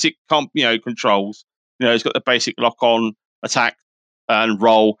very basic, controls. It's got the basic lock-on, attack, and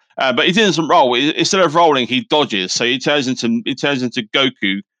roll. But he doesn't roll. Instead of rolling, he dodges. So he turns into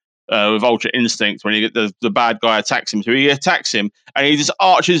Goku with Ultra Instinct when the bad guy attacks him. So he attacks him, and he just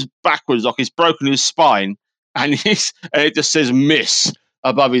arches backwards like he's broken his spine, and it just says "miss"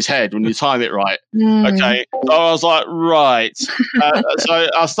 above his head when you time it right. Okay, so I was like, right. So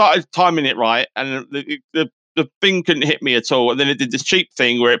I started timing it right, and the thing couldn't hit me at all. And then it did this cheap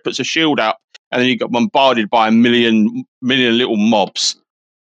thing where it puts a shield up, and then you got bombarded by a million little mobs.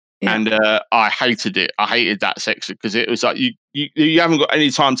 Yeah. And I hated it. I hated that section because it was like you haven't got any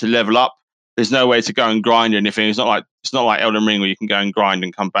time to level up. There's no way to go and grind anything. It's not like Elden Ring where you can go and grind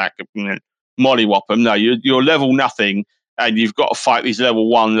and come back and mollywop them. No, you're level nothing, and you've got to fight these level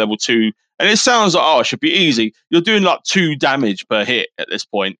 1, level 2. And it sounds like, it should be easy. You're doing like 2 damage per hit at this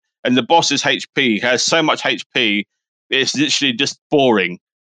point, and the boss's HP has so much HP, it's literally just boring,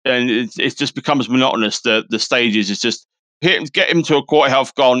 and it just becomes monotonous. The stages is just get him to a quarter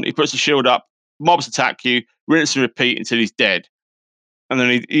health gone. He puts the shield up. Mobs attack you. Rinse and repeat until he's dead. And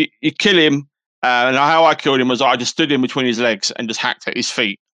then you kill him. And how I killed him was I just stood in between his legs and just hacked at his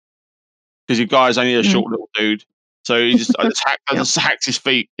feet, because your guy's only a short little dude. So I just hacked his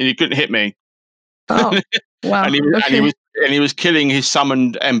feet, and he couldn't hit me. Oh, wow! and he was killing his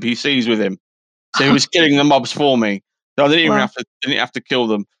summoned NPCs with him. So he was killing the mobs for me. So I didn't have to kill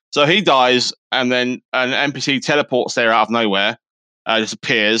them. So he dies, and then an NPC teleports there out of nowhere, just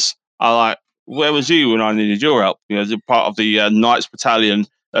appears. I'm like, "Where was you when I needed your help?" As a part of the Knights Battalion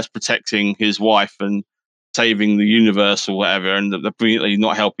that's protecting his wife and saving the universe or whatever, and they're brilliantly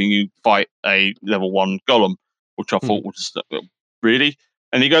not helping you fight a level 1 golem, which I thought was really.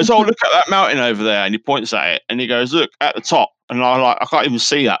 And he goes, "Oh, look at that mountain over there," and he points at it, and he goes, "Look at the top." And I can't even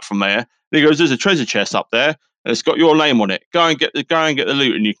see that from there. And he goes, "There's a treasure chest up there." and it's got your name on it. Go and get the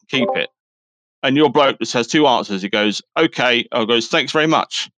loot, and you can keep it. And your bloke just has two answers. He goes, okay. I goes, thanks very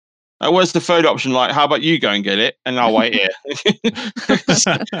much. Where's the third option? Like, how about you go and get it, and I'll wait here. It's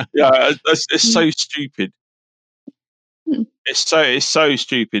so stupid. It's so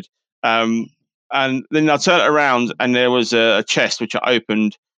stupid. And then I turned it around, and there was a chest which I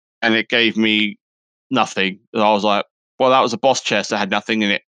opened, and it gave me nothing. And I was like, well, that was a boss chest that had nothing in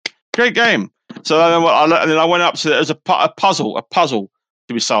it. Great game. So then I went up to there was a puzzle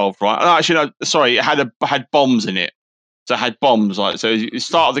to be solved, right? And actually, no, sorry, it had bombs in it. So it had bombs, like so. At the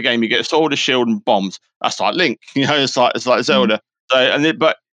start of the game, you get a sword, a shield, and bombs. That's like Link, it's like Zelda.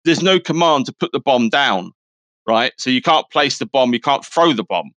 But there's no command to put the bomb down, right? So you can't place the bomb, you can't throw the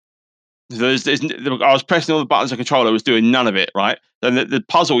bomb. So I was pressing all the buttons on the controller, I was doing none of it, right? Then the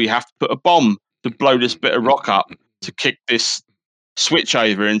puzzle, you have to put a bomb to blow this bit of rock up to kick this switch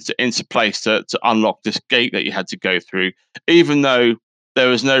over into place to unlock this gate that you had to go through, even though there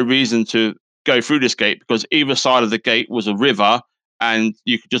was no reason to go through this gate because either side of the gate was a river and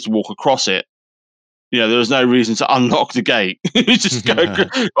you could just walk across it. There was no reason to unlock the gate. Just go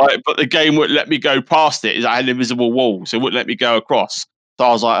right, but the game wouldn't let me go past it. I had an invisible wall, so it wouldn't let me go across. So I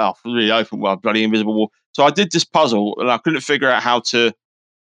was like, "Oh, really open world, bloody invisible wall." So I did this puzzle, and I couldn't figure out how to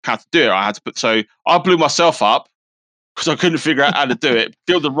do it. So I blew myself up because I couldn't figure out how to do it.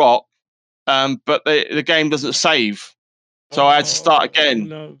 Killed the rock, but the game doesn't save, so I had to start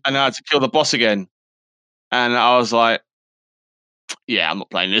again, and I had to kill the boss again. And I was like, "Yeah, I'm not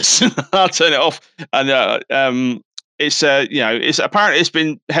playing this." I'll turn it off. And it's apparently it's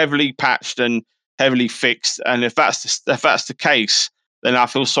been heavily patched and heavily fixed. And if that's the case, then I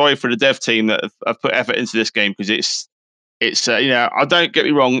feel sorry for the dev team that have put effort into this game because it's I don't get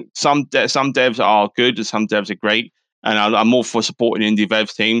me wrong. Some devs are good and some devs are great, and I'm all for supporting indie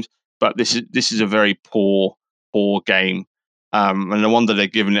dev teams. But this is a very poor game, and no wonder they're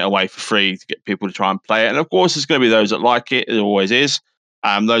giving it away for free to get people to try and play it. And of course, there's going to be those that like it. It always is.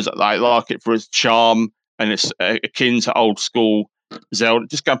 Those that like it for its charm and it's akin to old school Zelda.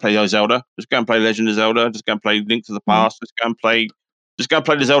 Just go and play Zelda. Just go and play Legend of Zelda. Just go and play Link to the Past. Just go and play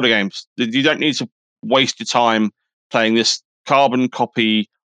the Zelda games. You don't need to waste your time playing this carbon copy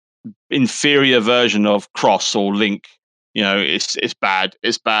inferior version of Cross or Link. It's bad.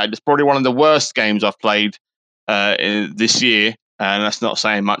 It's bad. It's probably one of the worst games I've played this year, and that's not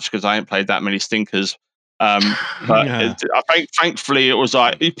saying much because I ain't played that many stinkers. But I think thankfully it was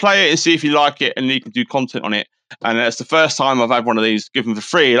like you play it and see if you like it, and you can do content on it. And it's the first time I've had one of these given for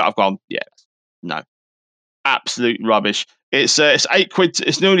free that I've gone, yeah, no, absolute rubbish. It's £8.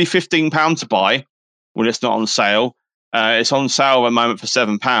 It's nearly £15 to buy when it's not on sale. It's on sale at the moment for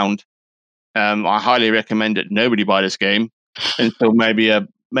 £7. I highly recommend it. Nobody buy this game until maybe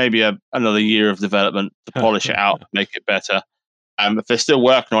another year of development to polish it out, make it better. If they're still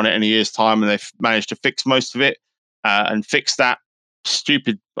working on it in a year's time and they've managed to fix most of it and fix that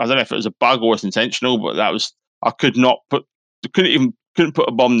stupid, I don't know if it was a bug or it's intentional, but I couldn't put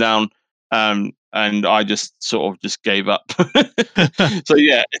a bomb down. And I just sort of just gave up. So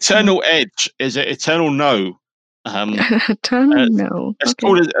yeah, Eternal Edge is it Eternal No. Eternal No. It's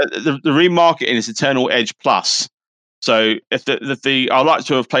called the remarketing is Eternal Edge Plus. So if I like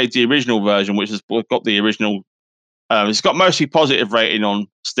to have played the original version, which has got the original. It's got mostly positive rating on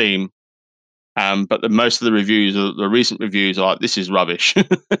Steam, but most of the reviews, the recent reviews, are like, this is rubbish.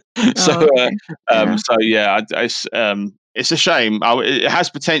 So it's a shame. It has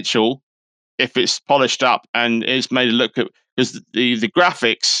potential if it's polished up and it's made to look at because the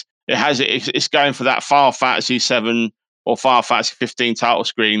graphics. It's going for that Final Fantasy 7 or Final Fantasy 15 title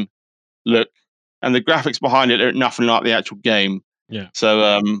screen look, and the graphics behind it are nothing like the actual game. Yeah.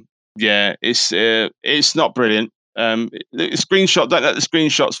 So it's not brilliant. The screenshot, don't let the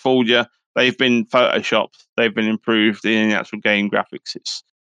screenshots fool you. They've been photoshopped. They've been improved in the actual game graphics. It's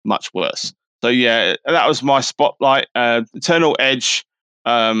much worse. So yeah, that was my spotlight. Eternal Edge.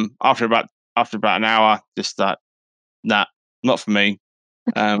 After about an hour, just that, nah, not for me.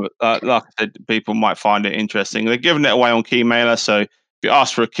 Like I said, people might find it interesting. They're giving it away on Keymailer, so if you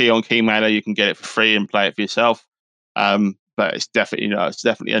ask for a key on Keymailer, you can get it for free and play it for yourself. But it's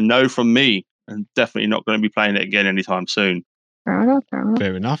definitely a no from me, and definitely not going to be playing it again anytime soon.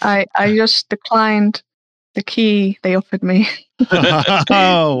 Fair enough. I just declined the key they offered me.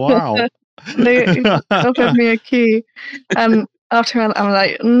 Oh wow! They offered me a key, and after I'm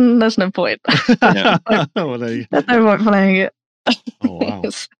like, there's no point. Yeah. There's no point playing it. Oh wow!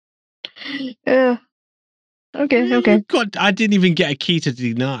 Yeah. Okay. God, I didn't even get a key to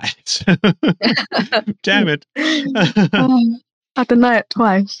deny it. Damn it! I deny it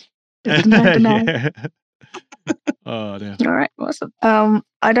twice. Deny. Yeah. Oh dear. All right, awesome.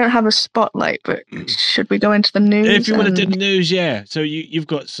 I don't have a spotlight, but should we go into the news? If you want to do the news, yeah. So you've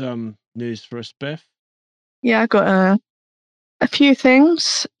got some news for us, Beth? Yeah, I got a few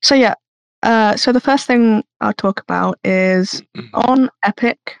things. So yeah, so the first thing I'll talk about is on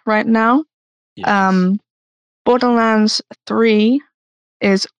Epic right now. Yes. Borderlands 3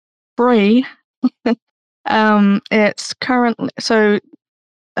 is free. It's currently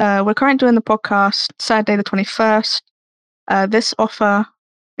we're currently doing the podcast Saturday the 21st. This offer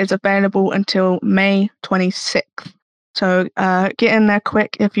is available until May 26th. So get in there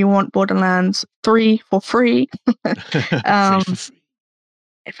quick if you want Borderlands 3 for free.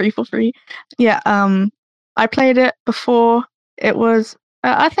 Free for free. Yeah. I played it before. It was.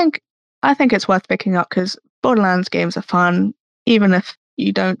 I think it's worth picking up because Borderlands games are fun, even if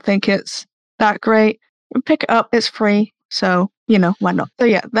you don't think it's that great. Pick it up. It's free, so why not? So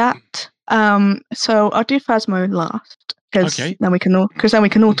yeah, that. So I'll do Phasmo last because then we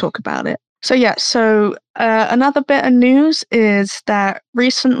can all talk about it. So yeah. So another bit of news is that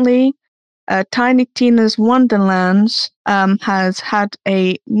recently, Tiny Tina's Wonderlands has had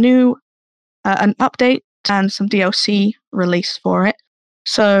a new an update and some DLC released for it.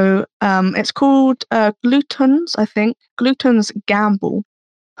 So it's called Gluton's, I think. Gluton's Gamble.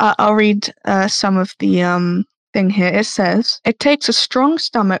 I'll read some of the thing here. It says, it takes a strong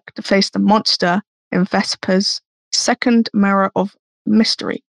stomach to face the monster in Vesper's second Mirror of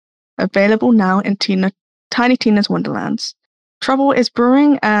Mystery. Available now in Tiny Tina's Wonderlands. Trouble is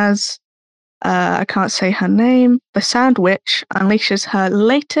brewing as I can't say her name. The Sand Witch unleashes her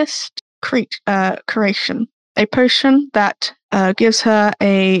latest creation, a potion that gives her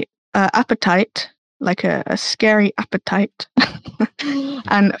a appetite, like a scary appetite,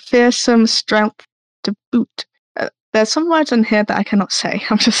 and fearsome strength to boot. There's some words in here that I cannot say.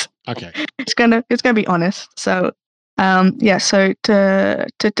 I'm just okay. It's gonna be honest. So so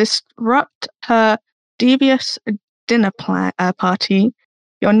to disrupt her devious dinner party,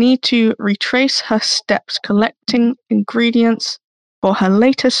 you'll need to retrace her steps, collecting ingredients for her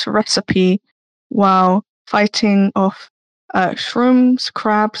latest recipe while fighting off shrooms,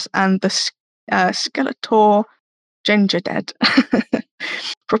 crabs, and the Skeletor Gingerdead.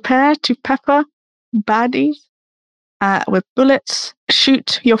 Prepare to pepper baddies with bullets,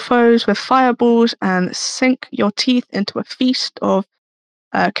 shoot your foes with fireballs, and sink your teeth into a feast of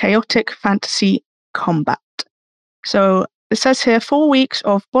chaotic fantasy combat. So it says here 4 weeks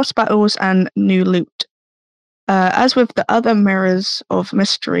of boss battles and new loot. As with the other Mirrors of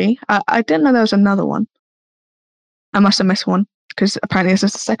Mystery, I didn't know there was another one. I must have missed one because apparently this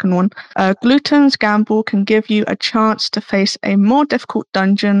is the second one. Gluton's Gamble can give you a chance to face a more difficult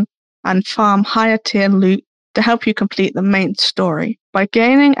dungeon and farm higher tier loot to help you complete the main story. By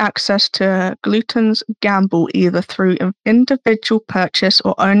gaining access to Gluton's Gamble either through individual purchase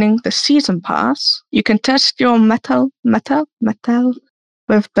or owning the season pass, you can test your metal with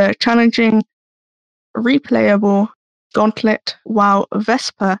the challenging, replayable gauntlet, while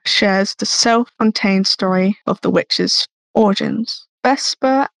Vesper shares the self-contained story of the witch's origins.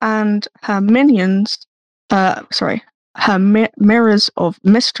 Vesper and her minions, Mirrors of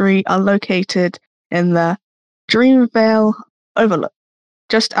Mystery are located in the Dreamvale Overlook,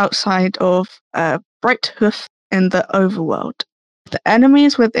 just outside of Brighthoof in the Overworld. The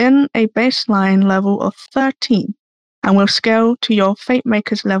enemies within a baseline level of 13 and will scale to your Fate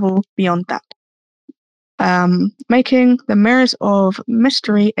Maker's level beyond that. Making the Mirrors of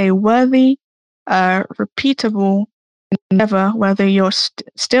Mystery a worthy, repeatable endeavor, whether you're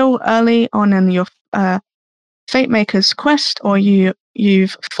still early on in your Fate Maker's quest or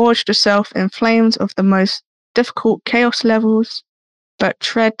you've forged yourself in flames of the most difficult chaos levels, but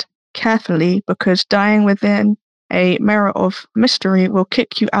tread carefully because dying within a Mirror of Mystery will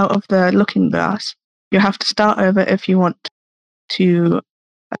kick you out of the looking glass. You have to start over if you want to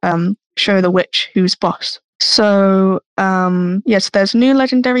show the witch who's boss. So, yes, there's new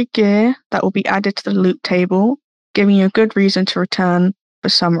legendary gear that will be added to the loot table, giving you a good reason to return for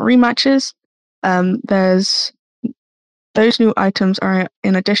some rematches. There's those new items are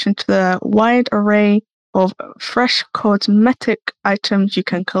in addition to the wide array of fresh cosmetic items you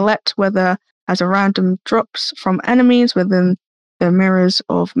can collect, whether as a random drops from enemies within the Mirrors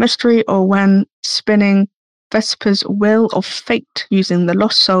of Mystery or when spinning Vesper's Wheel of Fate using the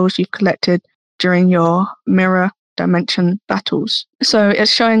lost souls you've collected during your mirror dimension battles. So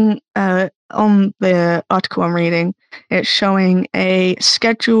it's showing on the article I'm reading, it's showing a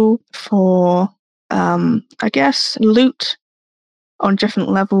schedule for loot on different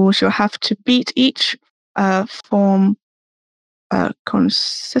levels. You'll have to beat each form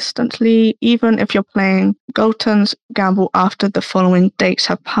consistently, even if you're playing Galton's Gamble after the following dates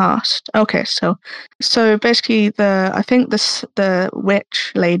have passed. Okay, so basically the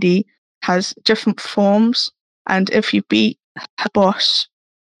witch lady has different forms, and if you beat her boss,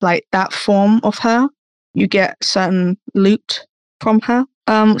 like that form of her, you get certain loot from her.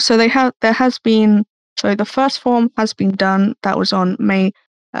 So the first form has been done. That was on May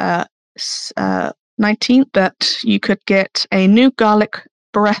 19th, that you could get a new garlic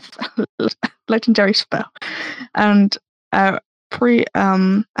breath legendary spell, and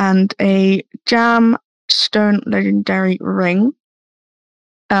and a jam stone legendary ring.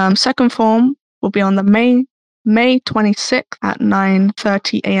 Second form will be on the May 26th at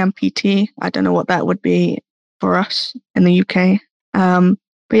 9:30 a.m. PT. I don't know what that would be for us in the UK.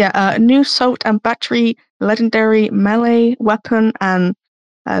 But yeah, a new salt and battery legendary melee weapon, and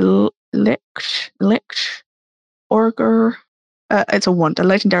Lich Augur. It's a wand, a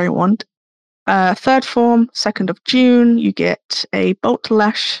legendary wand. Third form, 2nd of June, you get a Bolt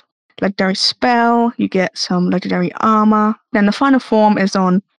Lash legendary spell. You get some legendary armor. Then the final form is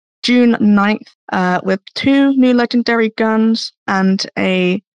on June 9th with 2 new legendary guns and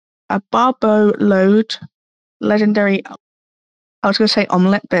a Barbo load legendary. I was going to say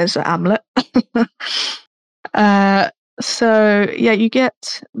omelet, but it's an amulet. So yeah, you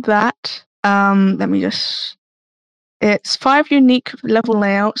get that. It's 5 unique level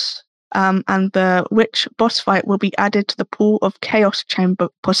layouts, and the witch boss fight will be added to the pool of chaos chamber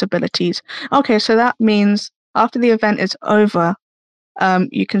possibilities. Okay, so that means after the event is over,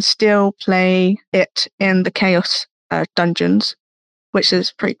 you can still play it in the chaos dungeons, which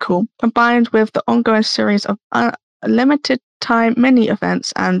is pretty cool. Combined with the ongoing series of limited time mini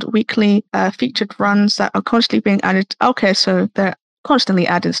events and weekly featured runs that are constantly being added. Okay, so they're constantly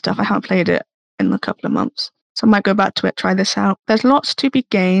adding stuff. I haven't played it in a couple of months, so I might go back to it, try this out. There's lots to be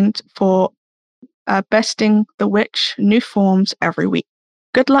gained for besting the witch, new forms every week.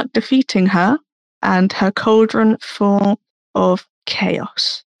 Good luck defeating her and her cauldron full of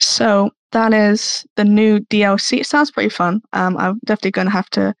chaos. So that is the new DLC. It sounds pretty fun. I'm definitely going to have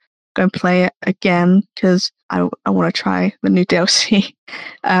to go and play it again because I want to try the new DLC.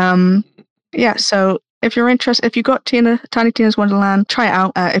 Yeah, so if you're interested, if you got Tiny Tina's Wonderland, try it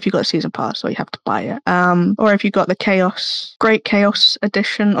out. If you got a season pass, or you have to buy it. Or if you got the Great Chaos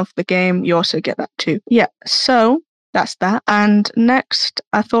edition of the game, you also get that too. Yeah, so that's that. And next,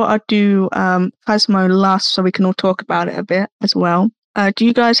 I thought I'd do Phasmo last, so we can all talk about it a bit as well. Do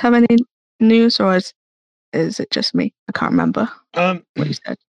you guys have any news, or is it just me? I can't remember what you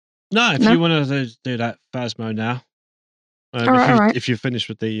said. No, if you want to do that Phasmo now. All right. If you're finished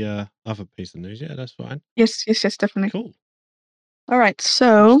with the other piece of news, yeah, that's fine. Yes, definitely. Cool. All right,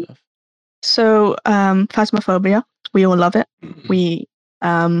 so Phasmophobia, we all love it. We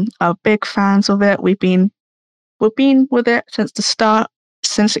are big fans of it. We've been with it since the start,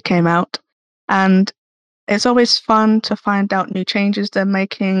 since it came out, and it's always fun to find out new changes they're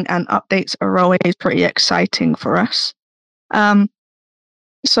making, and updates are always pretty exciting for us.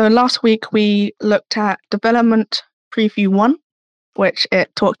 So last week we looked at Development Preview 1, which it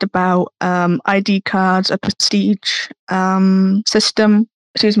talked about ID cards, a prestige system,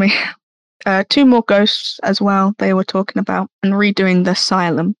 2 more ghosts as well they were talking about, and redoing the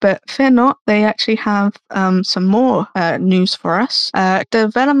Asylum. But fear not, they actually have some more news for us.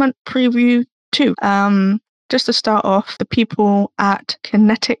 Development Preview 2. Just to start off, the people at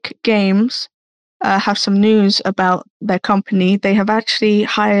Kinetic Games have some news about their company. They have actually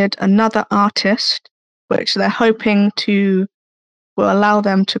hired another artist, which they're hoping will allow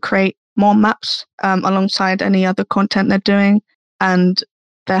them to create more maps alongside any other content they're doing, and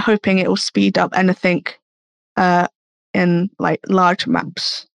they're hoping it will speed up anything in like large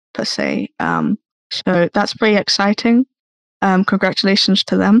maps per se. So that's pretty exciting. Congratulations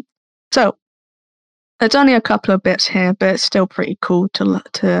to them. So there's only a couple of bits here, but it's still pretty cool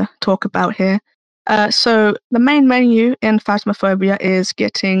to talk about here. So the main menu in Phasmophobia is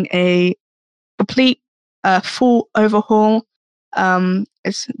getting a complete full overhaul. So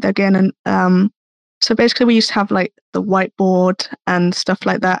basically we used to have like the whiteboard and stuff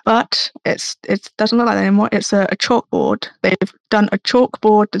like that, but it doesn't look like that anymore. It's a chalkboard. They've done a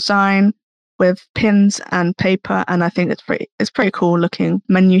chalkboard design with pins and paper, and I think it's pretty cool looking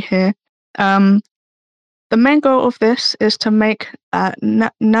menu here. The main goal of this is to make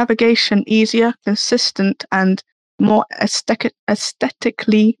navigation easier, consistent, and more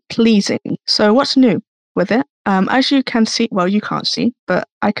aesthetically pleasing. So what's new with it? As you can see, well, you can't see, but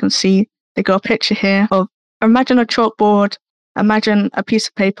I can see. They got a picture here of, imagine a chalkboard, imagine a piece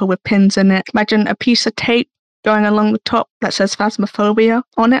of paper with pins in it, imagine a piece of tape going along the top that says Phasmophobia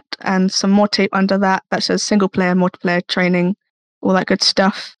on it, and some more tape under that says single player, multiplayer training, all that good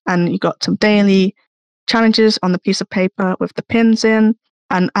stuff. And you got some daily challenges on the piece of paper with the pins in.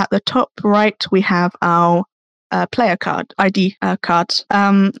 And at the top right, we have our player card, ID cards.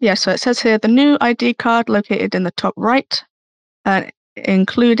 So it says here, the new ID card located in the top right,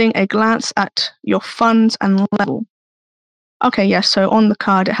 including a glance at your funds and level. Okay, yes, so on the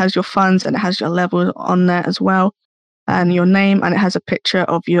card, it has your funds and it has your level on there as well, and your name, and it has a picture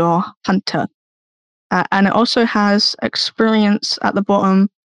of your hunter. And it also has experience at the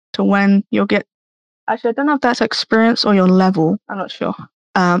bottom to when you'll get. Actually, I don't know if that's experience or your level. I'm not sure.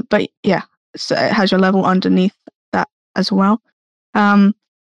 But yeah, so it has your level underneath that as well.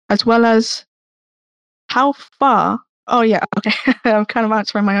 As well as how far. Oh yeah, okay. I'm kind of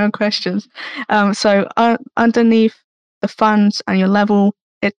answering my own questions. So underneath the funds and your level,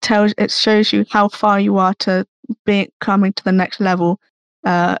 it shows you how far you are to be coming to the next level.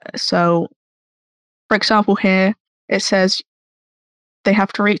 So, for example, here it says they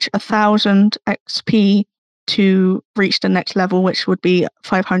have to reach 1,000 XP to reach the next level, which would be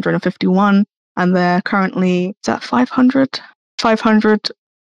 551, and they're currently, is that 500? 500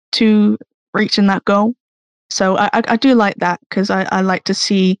 to reaching that goal. So I do like that, because I like to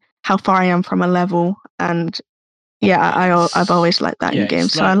see how far I am from a level, and yeah, I've always liked that in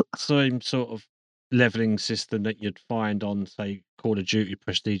games. So like same sort of leveling system that you'd find on, say, Call of Duty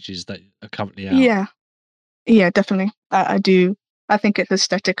Prestiges that are currently out. Yeah, definitely. I do. I think it's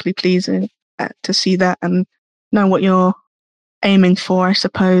aesthetically pleasing to see that and know what you're aiming for, I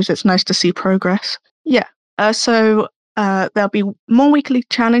suppose. It's nice to see progress. Yeah. So there'll be more weekly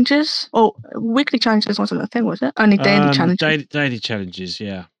challenges. Or weekly challenges wasn't a thing, was it? Only daily challenges. Daily challenges,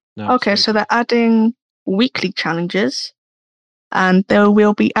 yeah. No, okay, so they're adding weekly challenges, and they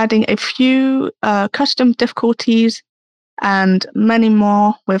will be adding a few custom difficulties and many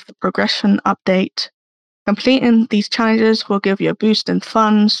more with the progression update. Completing these challenges will give you a boost in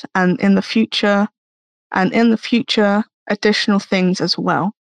funds and in the future additional things as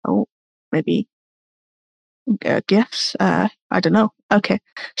well. Oh, maybe gifts. I don't know. Okay,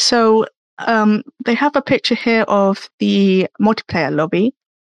 so they have a picture here of the multiplayer lobby.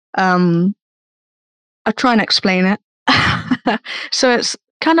 I'll try and explain it. So it's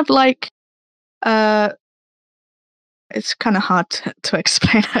kind of like it's kind of hard to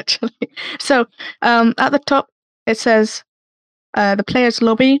explain, actually. So at the top, it says the player's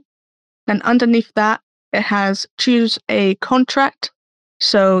lobby. And underneath that, it has choose a contract.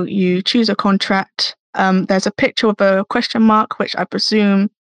 So you choose a contract. There's a picture of a question mark, which I presume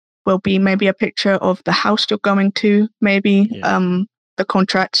will be maybe a picture of the house you're going to, maybe the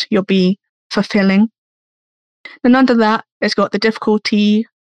contract you'll be fulfilling. And under that, it's got the difficulty.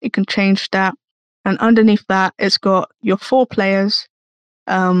 You can change that. And underneath that, it's got your 4 players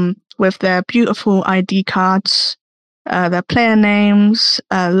with their beautiful ID cards, their player names,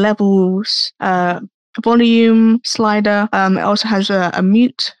 levels, volume slider. It also has a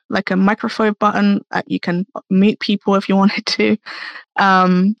mute, like a microphone button. You can mute people if you wanted to.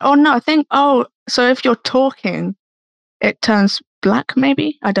 So if you're talking, it turns black,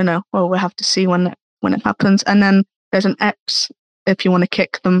 maybe? I don't know. Well, we'll have to see when it happens. And then there's an X if you want to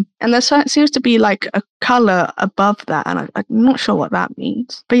kick them. And there seems to be like a color above that, and I'm not sure what that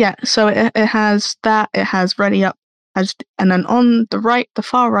means. But yeah, so it has that. It has ready up, and then on the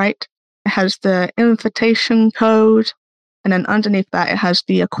far right, it has the invitation code, and then underneath that, it has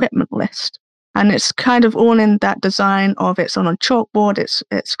the equipment list. And it's kind of all in that design of it's on a chalkboard.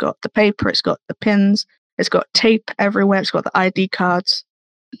 It's got the paper, it's got the pins, it's got tape everywhere, it's got the ID cards.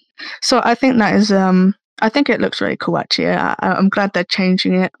 So I think that is I think it looks really cool, actually. I'm glad they're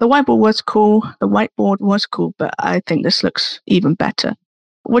changing it. The whiteboard was cool. But I think this looks even better.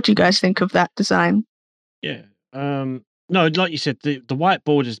 What do you guys think of that design? Yeah. No, like you said, the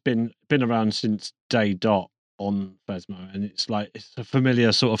whiteboard has been around since day dot on Phasmo, and it's a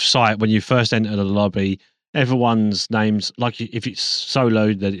familiar sort of sight when you first enter the lobby. Everyone's names, like if it's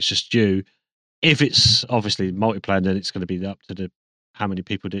solo, then it's just you. If it's obviously multiplayer, then it's going to be up to how many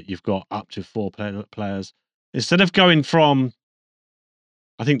people that you've got, up to 4 players. Instead of going from,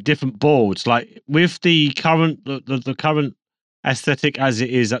 I think, different boards, like with the current the current aesthetic as it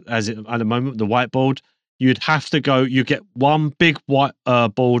is at the moment, the whiteboard, you'd have to go. You get one big white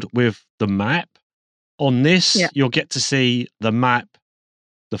board with the map. On this, you'll get to see the map,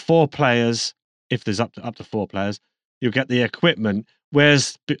 the 4 players. If there's up to 4 players, you'll get the equipment.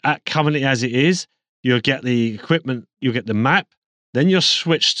 Whereas currently, as it is, you'll get the equipment, you'll get the map. Then you'll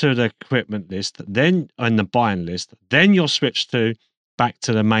switch to the equipment list, then on the buying list, then you'll switch to back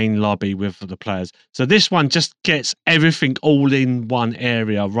to the main lobby with the players. So this one just gets everything all in one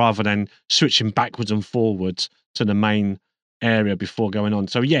area rather than switching backwards and forwards to the main area before going on.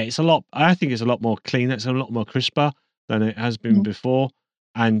 So yeah, I think it's a lot more cleaner. It's a lot more crisper than it has been before.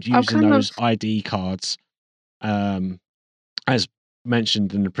 And using those ID cards, as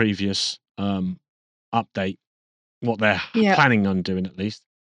mentioned in the previous update, what they're planning on doing at least.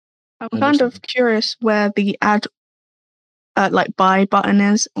 I'm kind of curious where the add buy button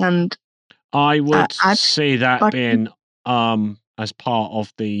is, and I would see that button being as part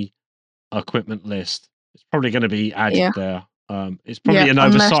of the equipment list. It's probably going to be added there. It's probably an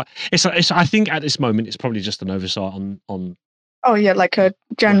oversight. It's I think at this moment it's probably just an oversight on. Oh yeah, like a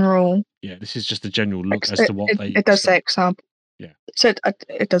general. Yeah, this is just a general look as to what it does say example. Yeah. So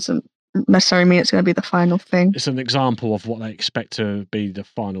it doesn't necessarily mean it's going to be the final thing. It's an example of what they expect to be the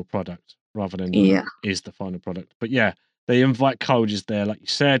final product rather than is the final product. But yeah, the invite code is there, like you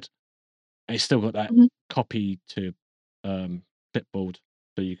said. It's still got that copy to clipboard,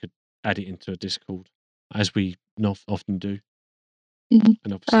 so you could add it into a Discord, as we often do. And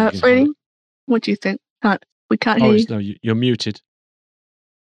obviously, Freddie, what do you think? We can't hear you. No, you're muted.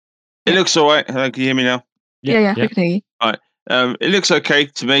 It looks all right. Can you hear me now? Yeah, we can hear you. All right. It looks okay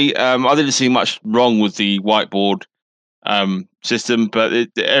to me. I didn't see much wrong with the whiteboard system, but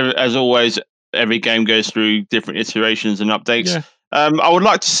as always, every game goes through different iterations and updates. Yeah. I would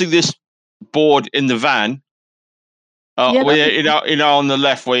like to see this board in the van. Where, on the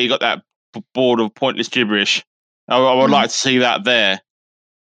left where you got that board of pointless gibberish. I would like to see that there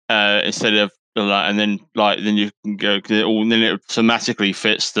instead of and then you can go, and then it thematically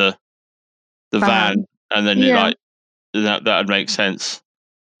fits the van, and then that would make sense.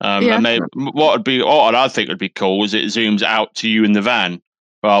 And maybe what I think would be cool is it zooms out to you in the van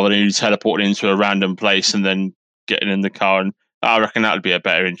rather than you teleporting into a random place and then getting in the car. And I reckon that would be a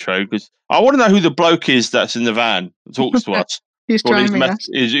better intro, because I want to know who the bloke is that's in the van that talks to us. He's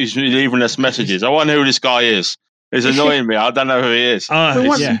leaving us messages. I want to know who this guy is. It's annoying me. I don't know who he is. We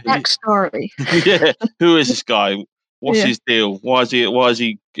want some backstory. Yeah, who is this guy? What's his deal? Why is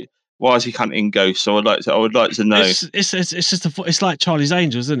he hunting ghosts? I would like to know. It's just it's like Charlie's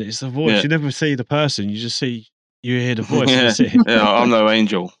Angels, isn't it? It's the voice. Yeah. You never see the person. You just hear the voice. Yeah, that's it. Yeah, I'm no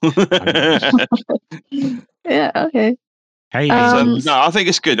angel. Yeah. Okay. Hey. No, I think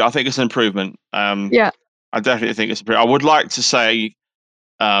it's good. I think it's an improvement. Yeah. I definitely think it's. I would like to say,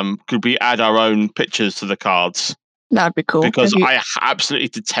 could we add our own pictures to the cards? That'd be cool. Because I absolutely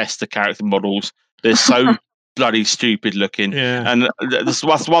detest the character models. They're so bloody stupid looking. Yeah. And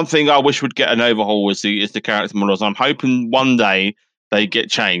that's one thing I wish would get an overhaul is the character models. I'm hoping one day they get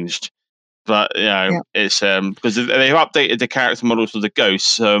changed. But it's because they've updated the character models for the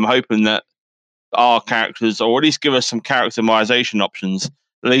ghosts. So I'm hoping that our characters, or at least give us some characterization options,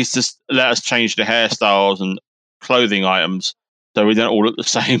 at least just let us change the hairstyles and clothing items so we don't all look the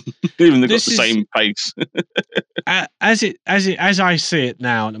same, even they've got the same face. As I see it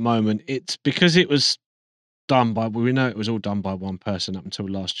now at the moment, it's because it was done by, we know it was all done by one person up until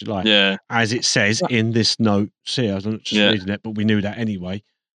last July. Yeah. As it says in this note. See, I was not just reading it, but we knew that anyway.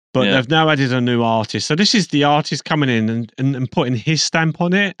 But they've now added a new artist. So this is the artist coming in and putting his stamp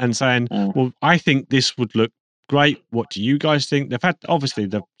on it and saying, well, I think this would look great. What do you guys think?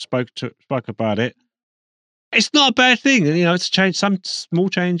 They've spoke about it. It's not a bad thing. It's a change. Some small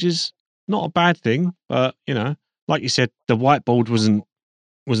changes, not a bad thing. But, like you said, the whiteboard wasn't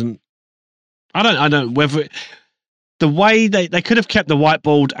I don't know whether the way they could have kept the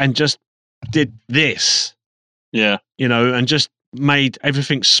whiteboard and just did this. Yeah. And just made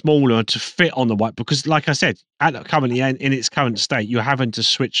everything smaller to fit on the whiteboard, because like I said, currently in its current state, you're having to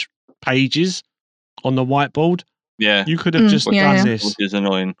switch pages on the whiteboard. Yeah. You could have just done this. Which is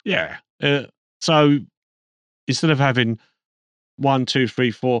annoying. Yeah. So instead of having 1, 2,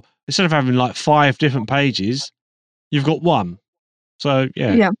 3, 4, instead of having like 5 different pages, you've got one. So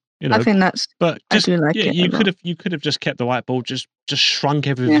I think that's. But just, I do like it. You could have just kept the whiteboard, just shrunk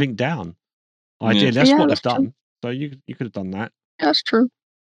everything down. Ideally, that's what they've done. So you could have done that. That's true.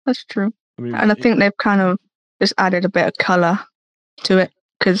 I mean, and I think they've kind of just added a bit of color to it,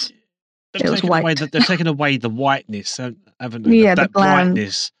 because it was white. They've taken away the whiteness, haven't they? Yeah, that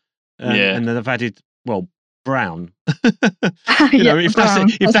brightness. And then they've added brown. If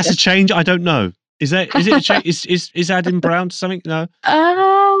that's a change, I don't know. Is it a change? Is adding brown to something? No.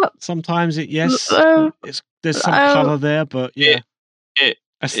 Sometimes there's some color there, but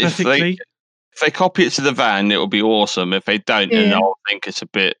aesthetically. If they copy it to the van, it will be awesome. If they don't, then I'll think it's a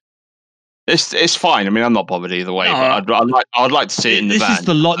bit. It's fine. I mean, I'm not bothered either way, but I'd like to see it in the van.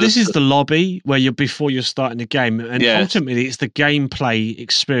 This is the lobby where you're before you're starting the game, and ultimately it's the gameplay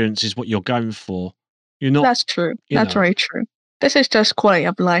experience is what you're going for. You're not. That's true. That's very true. This is just quality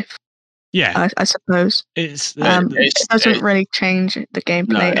of life. Yeah, I suppose it doesn't really change the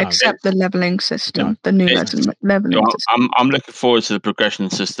gameplay except the leveling system, the new leveling system. I'm looking forward to the progression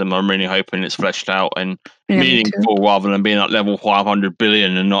system. I'm really hoping it's fleshed out and meaningful rather than being at level 500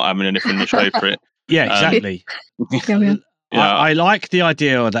 billion and not having anything to show for it. Yeah, exactly. I like the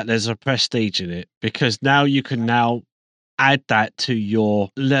idea that there's a prestige in it because now you can add that to your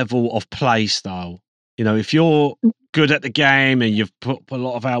level of play style. You know, if you're good at the game and you've put a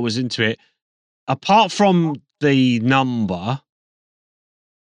lot of hours into it, apart from the number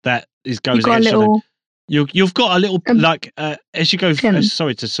that goes against you've got a little as you go.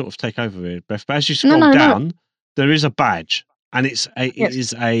 Sorry to sort of take over here, Beth, but as you scroll down, there is a badge, and it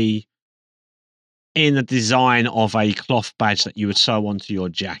is in the design of a cloth badge that you would sew onto your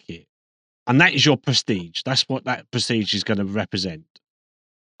jacket, and that is your prestige. That's what that prestige is going to represent.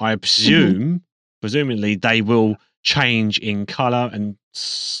 I presume. Presumably, they will change in color and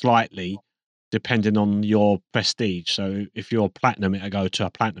slightly depending on your prestige. So if you're platinum, it'll go to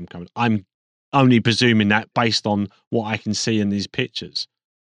a platinum color. I'm only presuming that based on what I can see in these pictures.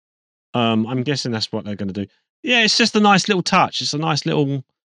 I'm guessing that's what they're going to do. Yeah, it's just a nice little touch. It's a nice little,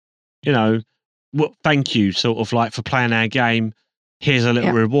 thank you, sort of like for playing our game. Here's a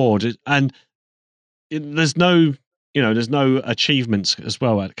little reward, and there's no achievements as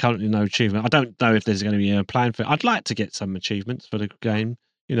well. Currently, no achievement. I don't know if there's going to be a plan for it. I'd like to get some achievements for the game.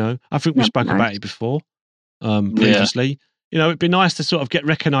 I think we spoke about it before, previously. It'd be nice to sort of get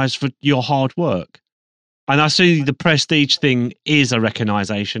recognised for your hard work. And I see the prestige thing is a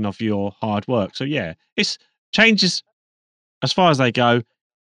recognition of your hard work. So yeah, it's changes as far as they go.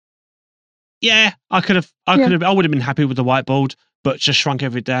 Yeah, I would have been happy with the whiteboard, but just shrunk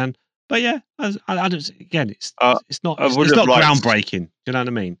everything down. But yeah, I don't. Again, it's not groundbreaking. You know what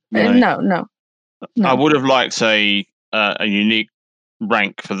I mean? No. I would have liked a unique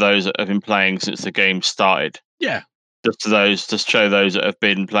rank for those that have been playing since the game started. Yeah, just show those that have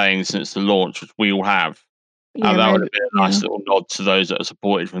been playing since the launch, which we all have. That would have been a nice little nod to those that are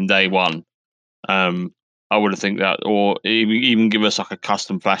supported from day one. I would have think that, or even give us like a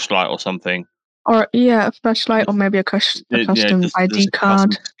custom flashlight or something. Or a flashlight, or maybe a custom ID card.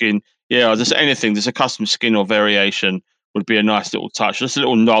 Custom skin. Yeah, just anything. Just a custom skin or variation would be a nice little touch. Just a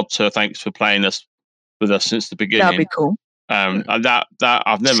little nod to thanks for playing with us since the beginning. That'd be cool. That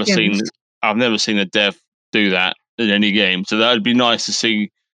I've never seen. I've never seen a dev do that in any game. So that would be nice to see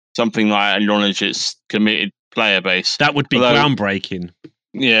something like acknowledge its committed player base. That would be groundbreaking.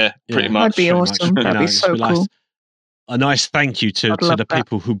 Yeah, pretty much. That'd be awesome. That'd be so cool. A nice thank you to the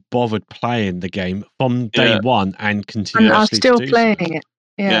people who bothered playing the game from day one and continuously. And are still playing it.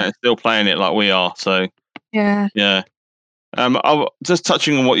 Yeah, still playing it like we are. So yeah. Just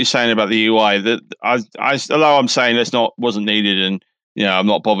touching on what you're saying about the UI, that although I'm saying wasn't needed, and I'm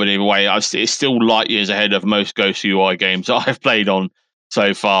not bothered either way. It's still light years ahead of most Ghost UI games that I've played on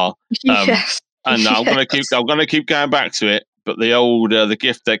so far. Yes. And I'm gonna keep going back to it. But the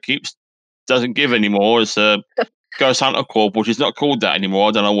gift that doesn't give anymore is Ghost Hunter Corp, which is not called that anymore.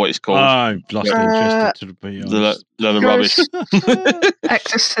 I don't know what it's called. I've lost interest, to be honest. The rubbish.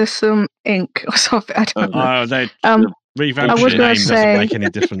 Exorcism Inc. or something. I don't know. They revamped the name doesn't make any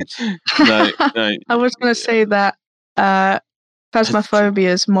difference. No. I was going to say that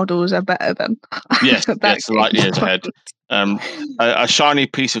Phasmophobia's models are better than. Yes, light years ahead. A shiny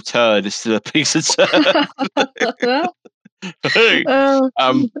piece of turd is still a piece of turd.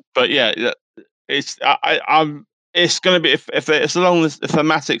 But yeah, it's going to be if the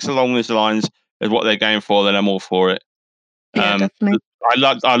thematics along these lines is what they're going for, then I'm all for it. Yeah, definitely.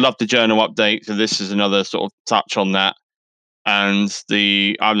 I love the journal update, so this is another sort of touch on that. And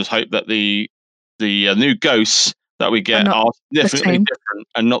I just hope that the new ghosts that we get are definitely different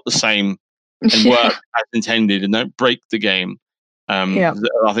and not the same, and work as intended and don't break the game. I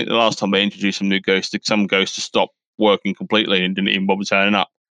think the last time they introduced some new ghosts, some ghosts just stopped working completely and didn't even bother turning up.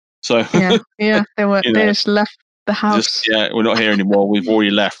 So they just left the house. We're not here anymore. We've already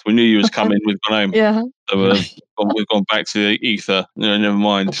left. We knew you was coming. We've gone home. Yeah. So we've gone back to the ether. Never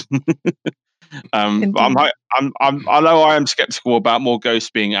mind. But although I am skeptical about more ghosts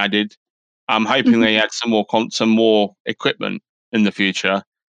being added, I'm hoping they add some more equipment in the future.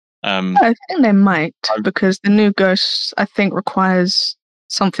 I think they might, because the new ghosts, I think, requires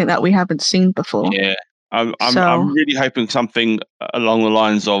something that we haven't seen before. Yeah, I'm really hoping something along the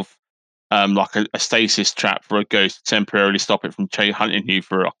lines of like a stasis trap for a ghost to temporarily stop it from hunting you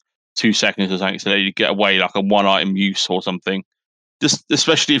for 2 seconds or something, so you get away like a 1-item use or something. Just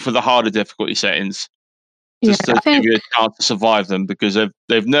especially for the harder difficulty settings, just to give you a chance to survive them, because they've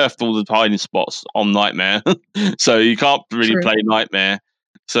nerfed all the hiding spots on Nightmare, so you can't really play Nightmare.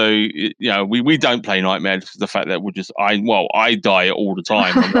 So we don't play Nightmare because of the fact that I die all the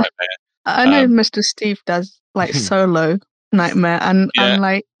time on Nightmare. I know Mr. Steve does like solo Nightmare, and I'm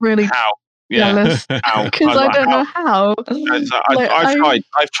like really jealous because I don't know how.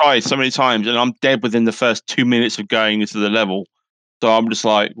 I've tried so many times, and I'm dead within the first 2 minutes of going into the level. So I'm just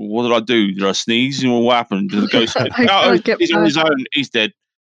like, what did I do? Did I sneeze? What happened? Did the ghost? He's on his own. He's dead.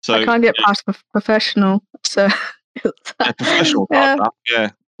 So I can't get past professional. So professional.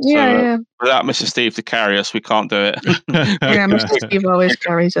 Yeah. Without Mr. Steve to carry us, we can't do it. Yeah, Mr. Steve always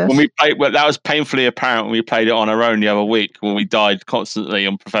carries us. When we played, that was painfully apparent when we played it on our own the other week, when we died constantly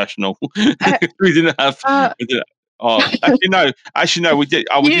on professional. We didn't have. Actually, no, we did.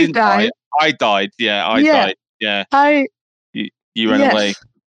 We didn't die. I died. Yeah, I died. Yeah. You ran away.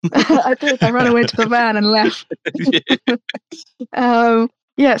 I did. I ran away to the van and left.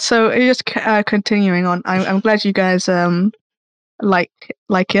 So just continuing on. I'm glad you guys like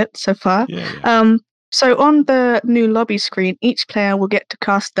it so far. So on the new lobby screen, each player will get to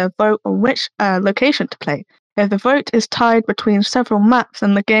cast their vote on which location to play. If the vote is tied between several maps,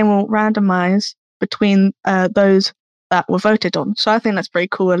 then the game will randomize between those that were voted on. So I think that's pretty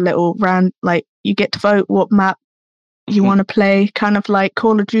cool. A little you get to vote what map you want to play, kind of like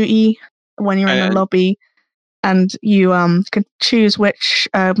Call of Duty when you're in the lobby, and you can choose which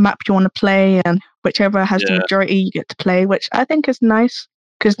map you want to play, and whichever has the majority you get to play, which I think is nice,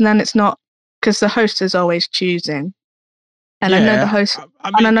 because then it's not, because the host is always choosing, and I know the host,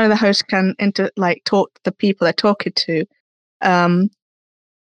 and I know the host can talk to the people they're talking to. I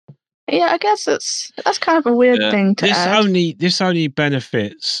guess that's kind of a weird thing to add. This only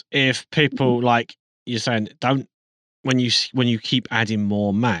benefits if people, like you're saying, don't. When you keep adding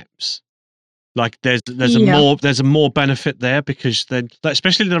more maps, like there's a more benefit there, because then,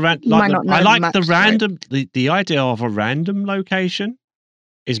 especially the random, the idea of a random location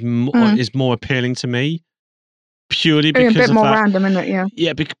is more appealing to me, purely because a bit of more that. Random, isn't it?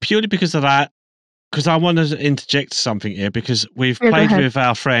 Yeah, purely because of that. Because I want to interject something here, because we've played with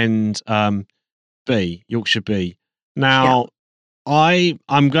our friend B, Yorkshire B. Now,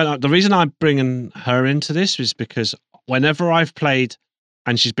 the reason I'm bringing her into this is because whenever I've played,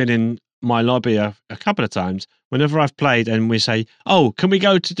 and she's been in my lobby a couple of times, whenever I've played and we say, oh, can we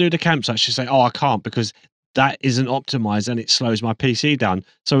go to do the campsite? She'll say, oh, I can't, because that isn't optimized and it slows my PC down.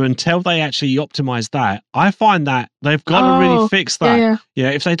 So until they actually optimize that, I find that they've got to really fix that. Yeah,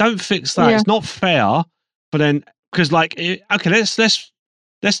 if they don't fix that, it's not fair. But then, because okay, let's just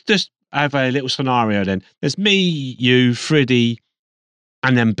have a little scenario then. There's me, you, Freddy,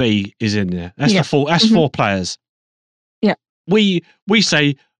 and then B is in there. That's the four. That's 4 players. Yeah. We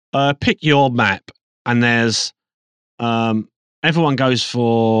say, pick your map, and there's everyone goes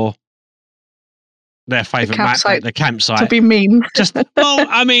for their favourite map, the campsite. To be mean. All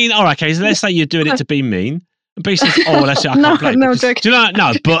right, okay, so let's say you're doing it to be mean. And B says, oh, let's say I can't play. No, do you know?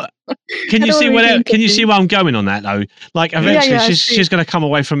 No, but can you see where I'm going on that though? Like eventually she's going to come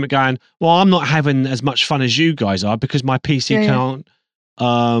away from it going, well, I'm not having as much fun as you guys are, because my PC can't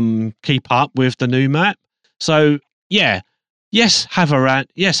keep up with the new map. So yes, have a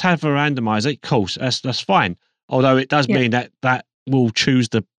randomizer. Of course, that's fine. Although it does mean that will choose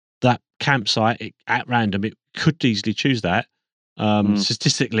that campsite at random. It could easily choose that.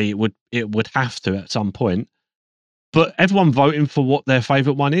 Statistically, it would have to at some point. But everyone voting for what their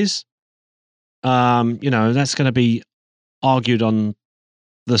favourite one is, that's going to be argued on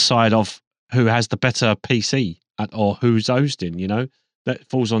the side of who has the better PC or who's hosting. That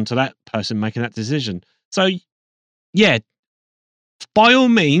falls onto that person making that decision. So, by all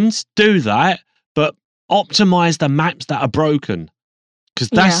means, do that, but optimize the maps that are broken. Because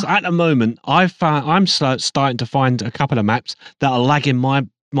that's at the moment I'm starting to find a couple of maps that are lagging my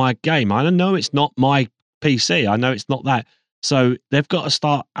game. I know it's not my PC. I know it's not that. So they've got to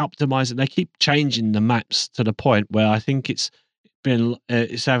start optimizing. They keep changing the maps to the point where I think it's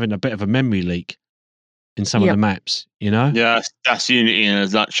having a bit of a memory leak in some of the maps. Yeah, that's Unity in a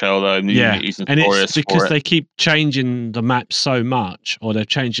nutshell, though. And it's because they keep changing the maps so much, or they're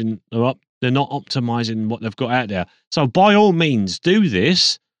changing they're not optimizing what they've got out there. So by all means, do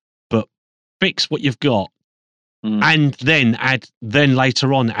this, but fix what you've got, and then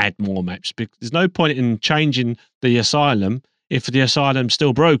later on add more maps. Because there's no point in changing the asylum if the asylum's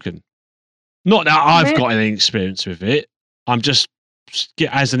still broken. Not that I've got any experience with it. I'm just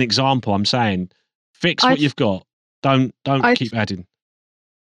as an example. I'm saying fix what you've got. Don't keep adding.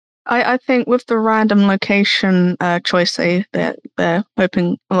 I think with the random location choice they're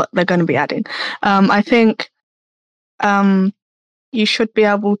hoping they're going to be adding, I think you should be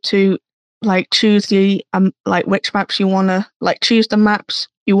able to choose the which maps you want to choose the maps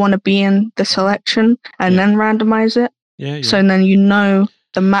you want to be in the selection and then randomize it. Yeah. So then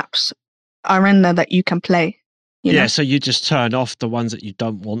the maps are in there that you can play. You know? So you just turn off the ones that you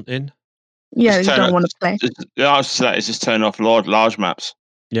don't want in. Yeah, you don't want to play. The answer to that is just turn off large maps.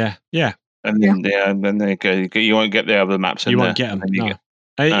 Yeah. And then they go. You won't get the other maps. You won't get them. No.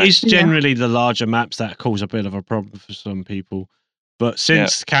 It's generally the larger maps that cause a bit of a problem for some people. But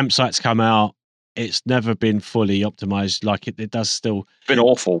since campsites come out, it's never been fully optimized. Like it does still. It's been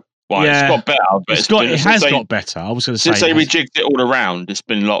awful. Well, it's got better, but it has got better. I was going to say since they rejigged it all around, it's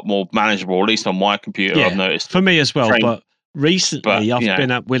been a lot more manageable. At least on my computer, I've noticed. For me as well, but recently I've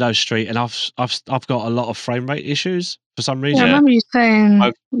been at Willow Street and I've got a lot of frame rate issues for some reason. Yeah, I remember you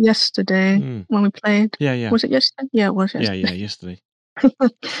saying yesterday when we played. Yeah. Was it yesterday? Yeah, it was yesterday. Yeah, yesterday.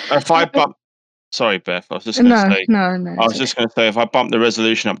 If I bump, sorry, Beth, I was just going to say. No. I was just going to say, if I bump the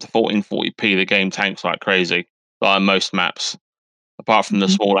resolution up to 1440p, the game tanks like crazy, like on most maps, apart from the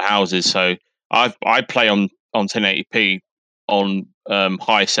smaller houses. So I play on 1080p on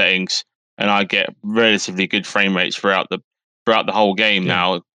high settings, and I get relatively good frame rates throughout the whole game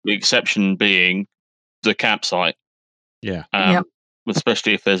now. The exception being the campsite. Yeah.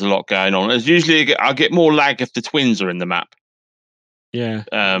 Especially if there's a lot going on. There's usually I get more lag if the twins are in the map. Yeah.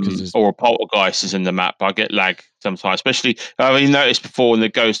 Or a poltergeist is in the map. I get lag sometimes, especially I've noticed before when the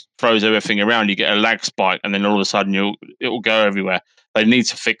ghost throws everything around, you get a lag spike, and then all of a sudden it will go everywhere. They need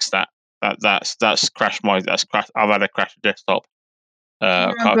to fix that. That's crashed I've had a crash desktop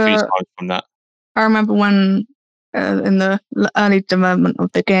quite a few times from that. I remember when in the early development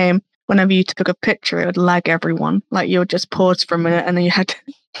of the game, whenever you took a picture, it would lag everyone. Like you would just pause for a minute, and then you had to.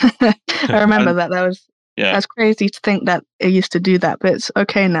 I remember that was. Yeah. That's crazy to think that it used to do that, but it's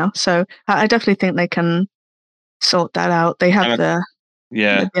okay now. So I definitely think they can sort that out. They have the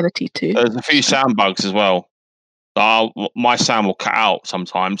ability to. There's a few sound bugs as well. My sound will cut out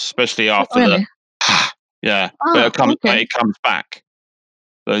sometimes, especially after the. But it comes back.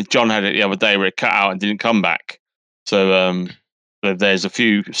 But John had it the other day where it cut out and didn't come back. So there's a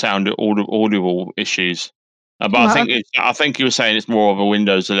few sound audible issues. But I think you were saying it's more of a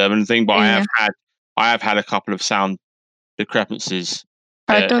Windows 11 thing. But I have had a couple of sound discrepancies.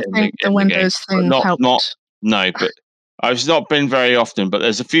 I don't think the Windows thing helped. No, but it's not been very often. But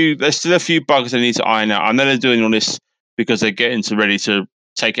there's still a few bugs they need to iron out. I know they're doing all this because they're getting ready to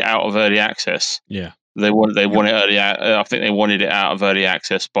take it out of early access. Yeah, they want it early. I think they wanted it out of early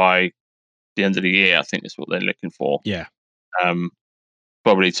access by the end of the year. I think that's what they're looking for. Yeah.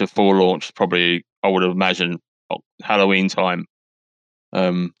 Probably to full launch. Probably I would imagine Halloween time.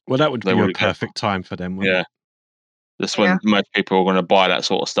 Well, that would be a perfect time for them. Yeah. That's when most people are going to buy that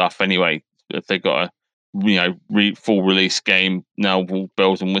sort of stuff anyway. If they've got a full release game now, all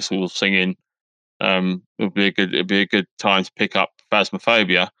bells and whistles singing, it'd be a good time to pick up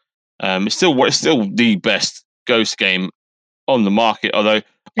Phasmophobia. It's still the best Ghost game on the market. Although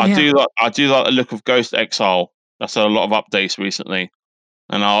I do like the look of Ghost Exile. That's had a lot of updates recently,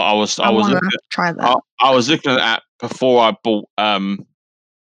 and I was looking at, try that. I was looking at that before I bought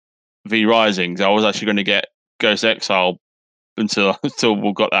V Rising. I was actually going to get Ghost Exile until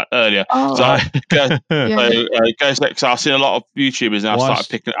we got that earlier. Ghost Exile. I've seen a lot of YouTubers now started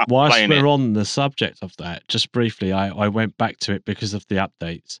picking it up. Whilst we're on the subject of that, just briefly, I went back to it because of the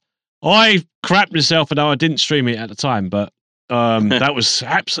updates. I crapped myself, and I didn't stream it at the time, but that was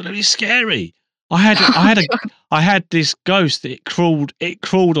absolutely scary. I had this ghost. It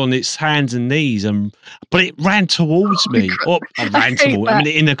crawled on its hands and knees, but it ran towards me.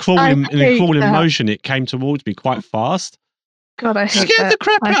 In a crawling motion, it came towards me quite fast. God, I hate scared that. the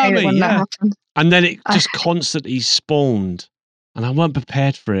crap out of me. Yeah. And then it just I constantly spawned, and I weren't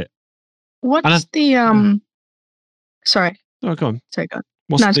prepared for it. What's the Sorry. Oh, go on. Sorry, go on.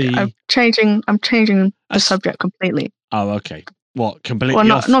 What's I'm changing the subject completely. Oh, okay. What, completely? Well,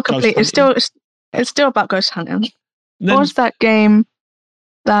 not completely. It's still about ghost hunting. What was that game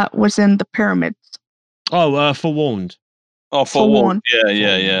that was in the pyramids? Oh, Forewarned. Oh, Forewarned.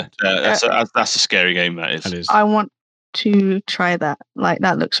 Yeah. That's a scary game. That is. I want to try that. Like,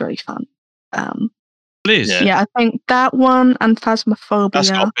 that looks really fun. It is. Yeah, I think that one and Phasmophobia.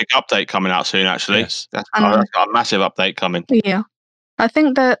 That's got a big update coming out soon, actually. Yes. That's got a massive update coming. Yeah. I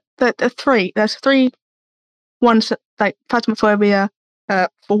think that there's three ones, like Phasmophobia,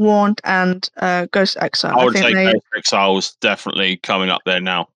 Forewarned, and Ghost Exile. I would say Ghost Exile is definitely coming up there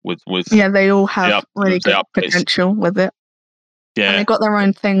now with they all have really good potential with it. And they got their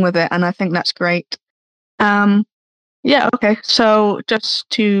own thing with it, and I think that's great. Yeah, okay. So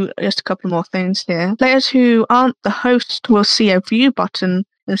just a couple more things here. Players who aren't the host will see a view button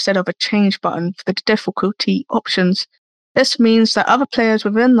instead of a change button for the difficulty options. This means that other players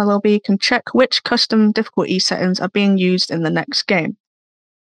within the lobby can check which custom difficulty settings are being used in the next game.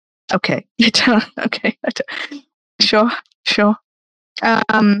 Okay. Okay. Sure.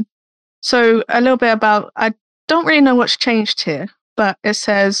 So a little bit about, I don't really know what's changed here, but it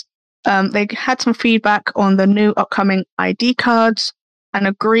says they had some feedback on the new upcoming ID cards and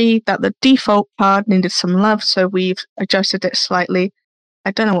agreed that the default card needed some love, so we've adjusted it slightly. I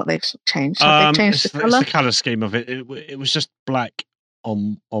don't know what they've changed. Have they changed the color? It's the color scheme of it. It was just black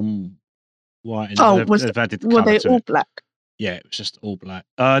on white. And they've added were they all black? Yeah, it was just all black.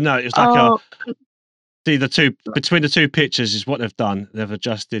 No, it was like between the two pictures is what they've done. They've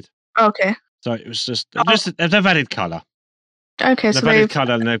adjusted. Okay. So it was just they've added color. Okay, they've added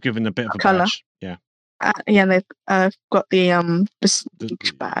color and they've given a bit of a color. Badge. Yeah. Yeah, they've got the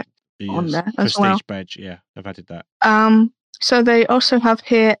prestige badge on there as well. Prestige badge. Yeah, they've added that. So they also have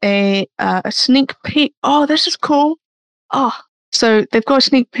here a sneak peek. Oh, this is cool. Oh, so they've got a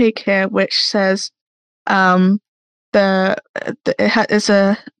sneak peek here which says it's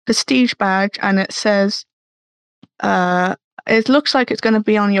a prestige badge, and it says it looks like it's going to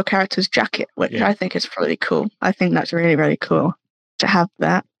be on your character's jacket, which I think is really cool. I think that's really, really cool to have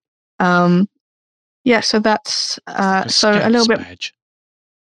that. So that's so a little bit badge.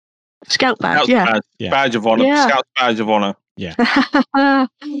 Scout badge, badge of honor. Yeah. Scout badge of honor. Yeah,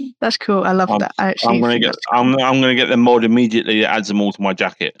 that's cool. I love that. I'm gonna get the mod immediately. It adds them all to my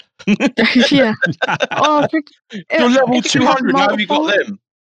jacket. Yeah. Oh, you're level 200. How have you got them?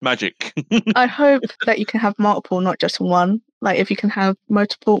 Magic. I hope that you can have multiple, not just one. Like if you can have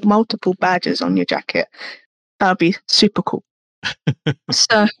multiple badges on your jacket, that'd be super cool.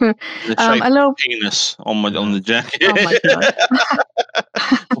 So a little penis on the jacket. Oh my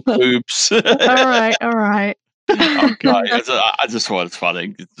god. Oops. All right. Okay, I just thought it's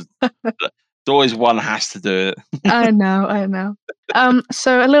funny. There's always one has to do it. I know.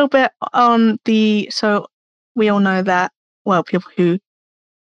 So a little bit on so we all know that, well, people who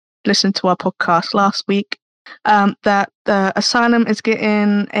listened to our podcast last week, that the asylum is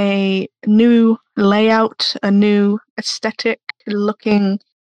getting a new layout, a new aesthetic looking,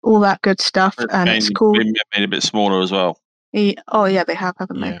 all that good stuff, and it's called made a bit smaller as well. They have,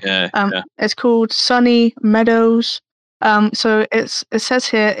 haven't they? Yeah. It's called Sunny Meadows. So it says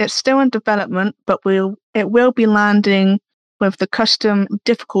here it's still in development, but it will be landing with the custom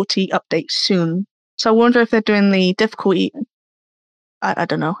difficulty update soon. So I wonder if they're doing the difficulty. I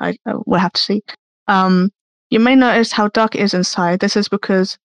don't know. We'll have to see. You may notice how dark it is inside. This is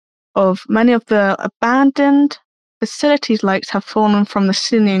because of many of the abandoned facilities lights have fallen from the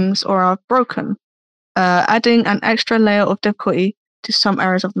ceilings or are broken, adding an extra layer of difficulty to some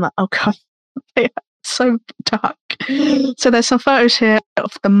areas of the map. Oh god, they are so dark. So there's some photos here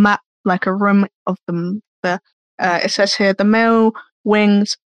of the map, like a room of them. It says here the male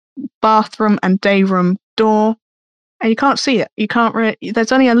wings, bathroom and day room door, and you can't see it. You can't really.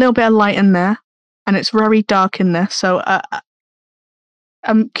 There's only a little bit of light in there, and it's very dark in there. So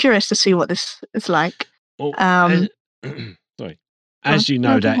I'm curious to see what this is like. Well, sorry. As you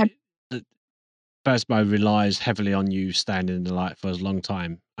know, that Phasmo relies heavily on you standing in the light for a long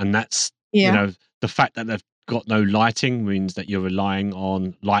time, and that's the fact that they've got no lighting means that you're relying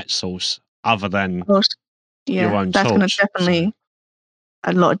on light source other than your own that's torch. Going to definitely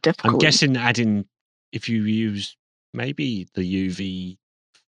a lot of difficulty. I'm guessing adding, if you use maybe the UV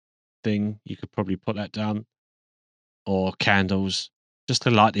thing, you could probably put that down, or candles just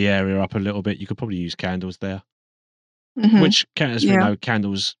to light the area up a little bit. You could probably use candles there, which, as we know,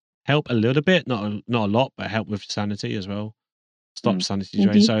 candles help a little bit, not a lot, but help with sanity as well. Stop sanity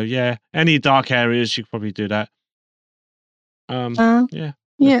drain. So any dark areas, you could probably do that. As a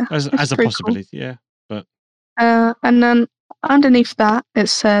possibility, cool. But and then underneath that, it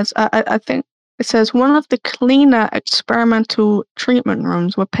says, I think it says one of the cleaner experimental treatment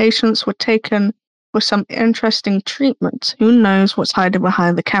rooms where patients were taken with some interesting treatments. Who knows what's hiding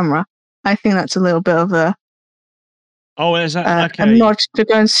behind the camera? I think that's a little bit of a is that a nod to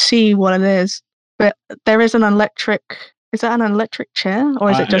go and see what it is. But there is an electric. Is that an electric chair, or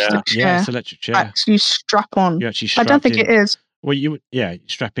is it just a chair? Yeah, it's an electric chair. You strap on. You actually strap I don't think in. it is. Well, you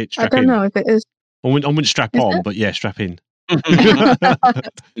strap it. I don't know if it is. I wouldn't strap on, but strap in. No,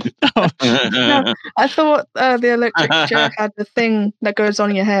 I thought the electric chair had the thing that goes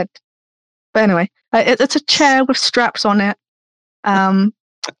on your head. But anyway, it's a chair with straps on it,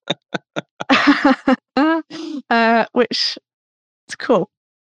 which It's cool.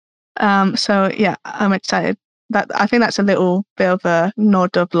 So yeah, I'm excited. I think that's a little bit of a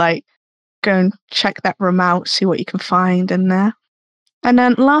nod of like, go and check that room out, see what you can find in there. And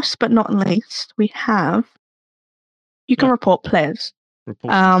then last but not least, we have you can report players.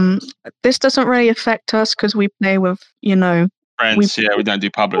 This doesn't really affect us because we play with, friends. We don't do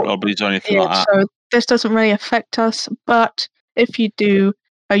public lobbies or anything like that. So this doesn't really affect us. But if you do,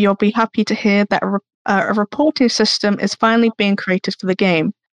 you'll be happy to hear that a reporting system is finally being created for the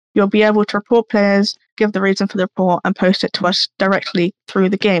game. You'll be able to report players, give the reason for the report, and post it to us directly through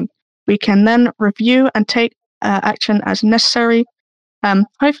the game. We can then review and take action as necessary.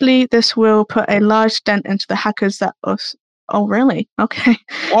 Hopefully, this will put a large dent into the hackers that us. Oh, really? Okay.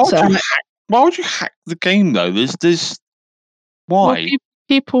 Why would you hack the game though? There's why? Well,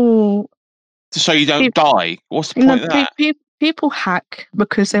 people. So you don't die. What's the point of that? People hack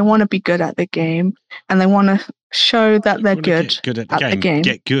because they want to be good at the game and they want to show that they're good at the game.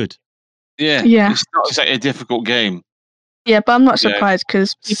 Get good. Yeah. It's not exactly a difficult game. Yeah, but I'm not surprised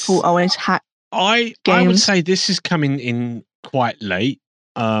because people always hack. I would say this is coming in quite late.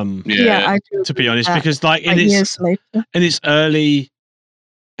 I do. To be honest, because like in its early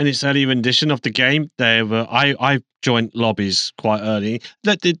rendition of the game, I joined lobbies quite early.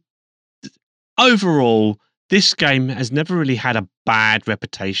 Overall, this game has never really had a bad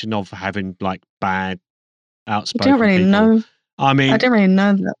reputation of having like bad outspoken people. I don't really know. I mean, I don't really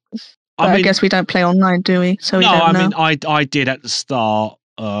know that. But I guess we don't play online, do we? So we don't know. I did at the start.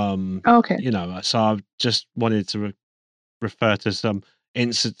 Okay. So I just wanted to refer to some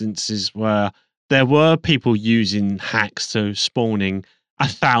incidences where there were people using hacks to spawning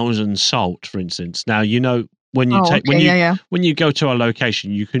 1,000 salt, for instance. Now when you go to a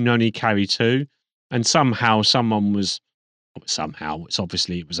location, you can only carry 2, and somehow it's obviously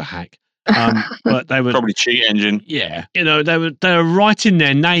it was a hack. But they were probably cheat engine. Yeah, they were writing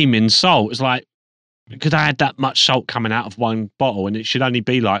their name in salt. It's like, because I had that much salt coming out of one bottle, and it should only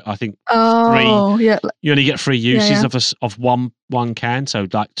be like, I think 3. Yeah. You only get 3 uses of one can, so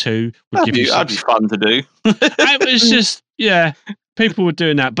like 2 would give you. That'd be fun to do. It was just people were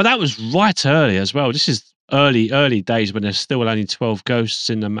doing that, but that was right early as well. This is early days when there's still only 12 ghosts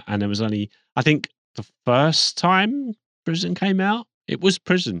in them, and there was only, I think, the first time Prison came out, it was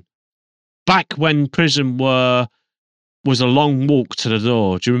Prison. Back when Prison was a long walk to the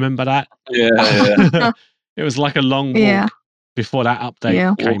door. Do you remember that? Yeah. It was like a long walk before that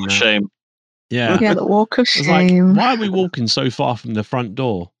update came Walk out. of shame. Yeah. Yeah, the walk of shame. Like, why are we walking so far from the front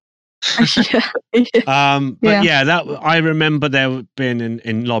door? But that I remember there being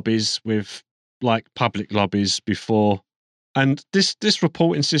in lobbies with like public lobbies before, and this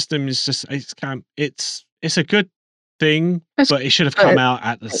reporting system is just it's a good thing, but it should have come out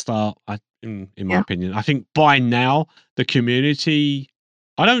at the start. In my opinion, I think by now the community.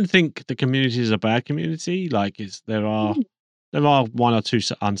 I don't think the community is a bad community. Like there are 1 or 2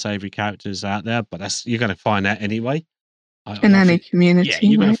 unsavory characters out there, but you're going to find that anyway. In any community,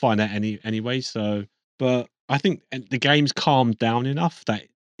 you're going to find that anyway. So, but I think the game's calmed down enough that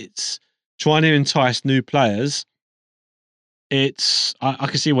it's trying to entice new players. I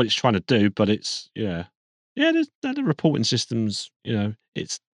can see what it's trying to do, but it's the reporting systems.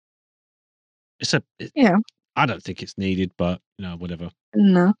 I don't think it's needed, but whatever.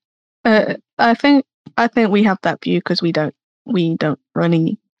 No, I think we have that view because we don't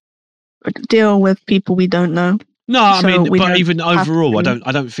really deal with people we don't know. No, I mean, but even overall,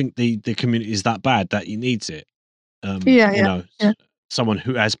 I don't think the community is that bad that it needs it. Someone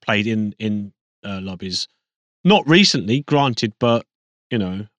who has played in lobbies, not recently, granted, but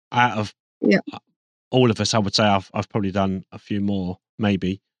out of all of us, I would say I've probably done a few more,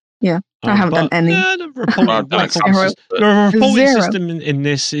 maybe. Yeah, I haven't done any. The reporting system in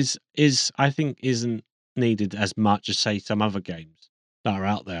this is I think isn't needed as much as say some other games that are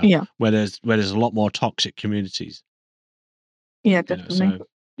out there. Yeah, where there's a lot more toxic communities. Yeah, definitely.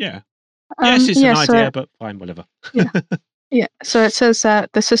 Yes, it's an idea, but fine, whatever. Yeah. So it says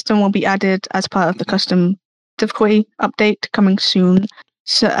that the system will be added as part of the custom difficulty update coming soon.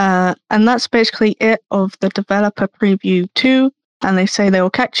 So, and that's basically it of the developer preview 2. And they say they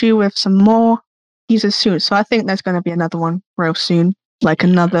will catch you with some more teasers soon. So I think there's going to be another one real soon, like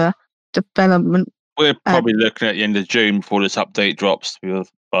another development. We're probably looking at the end of June before this update drops, by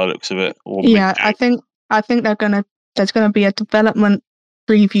the looks of it. I think there's going to be a development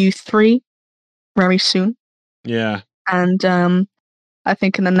preview 3 very soon. Yeah. And I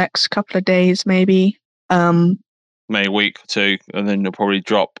think in the next couple of days, maybe. Maybe a week or 2, and then it'll probably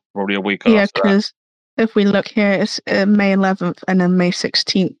drop probably a week after. Yeah, because if we look here, it's May 11th and then May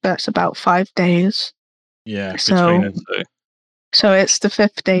 16th. That's about 5 days. Yeah. So So it's the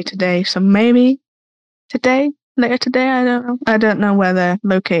 5th day today. So maybe later today. I don't know. I don't know where they're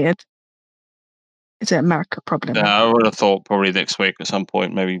located. Is it America? Probably No, not. I would have thought probably next week at some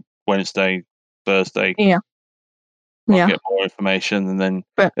point, maybe Wednesday, Thursday. Yeah. I'll get more information, and then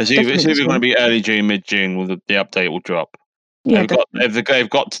but it's either going to be early June, mid June, with the update will drop. Yeah, they've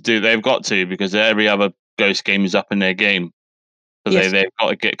got to because every other Ghost game is up in their game, so they've got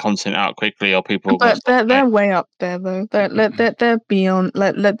to get content out quickly, or people. But they're way up there though. They're beyond.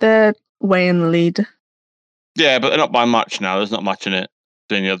 They're way in the lead. Yeah, but they're not by much now. There's not much in it.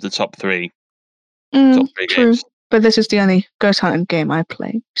 Any of the top three. True. Games. But this is the only Ghost Hunting game I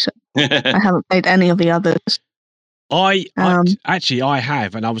play, so I haven't played any of the others. I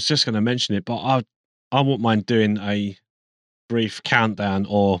have, and I was just going to mention it, but I wouldn't mind doing a brief countdown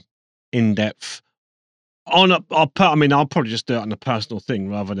or in-depth on a. I'll probably just do it on a personal thing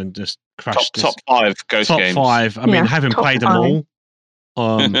rather than just crash top 5 Ghost games. Top 5. I mean, having played them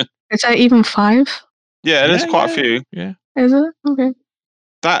all. Is there even 5? Yeah, there's quite a few. Yeah. Is it? Okay.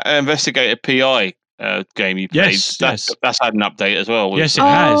 That Investigator PI game you played, that's had an update as well. Yes, it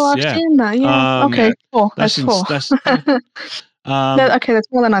has. I've seen that. Yeah. Okay. 4. That's 4. Okay, that's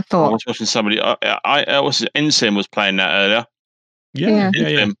more than I thought. I was watching somebody. Ensign was playing that earlier. Yeah.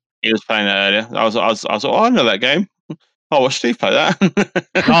 He was playing that earlier. I was oh, I know that game. Oh, watch Steve play that.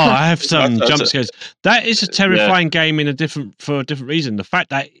 I have some jump scares. That is a terrifying game for a different reason. The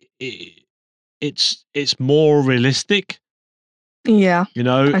fact that it's more realistic. Yeah. You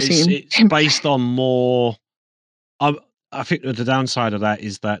know, it's based on more. I think the downside of that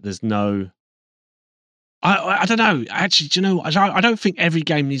is that there's no. I don't know. Actually, do you know? I don't think every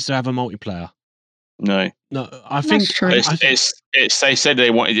game needs to have a multiplayer. No, I think they said they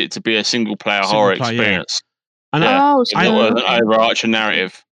wanted it to be a single player horror experience. And an overarching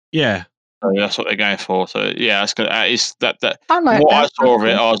narrative. Yeah. So that's what they're going for. So yeah, that's good. That I like what I saw of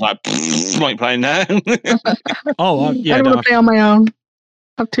it, I was like, I'm not playing that. I don't want to play on my own.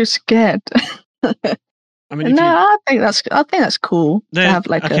 I'm too scared. I mean, I think that's cool to have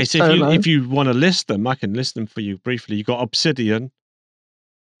like a solo. If you want to list them, I can list them for you briefly. You got Obsidian,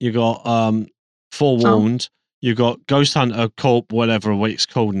 you got Forewarned, you got Ghost Hunter Corp, whatever it's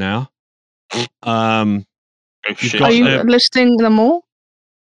called now. Are you listing them all?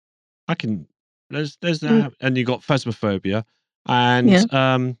 I can. There's that, and you got Phasmophobia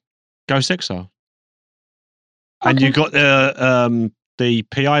and Ghost Exile, and you got the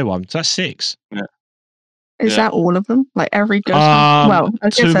PI one. So that's 6. Yeah. Is that all of them? Like every Ghost Hunter? Well, I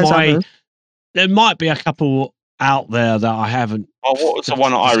guess there's others. There might be a couple out there that I haven't. Oh, what was the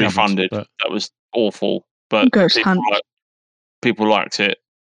one that I refunded? That was awful, but Ghost Hunt. People liked it.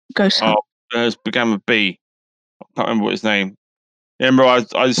 Ghost Hunt. It began with B. I can't remember what his name. Remember,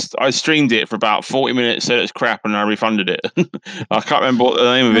 I streamed it for about 40 minutes, said it's crap, and I refunded it. I can't remember what the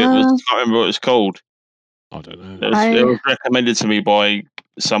name of it was. I can't remember what it was called. I don't know. It was recommended to me by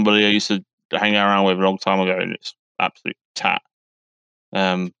somebody I used to hang around with a long time ago, and it's absolute tat.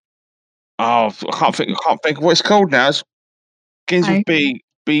 I can't think of what it's called now. It begins with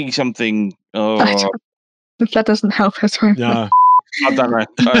B something. Oh, that doesn't help us, right? No. I don't know.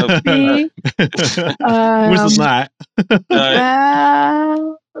 Wasn't that?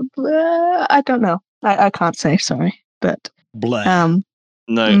 I don't know. I can't say, sorry. But blah.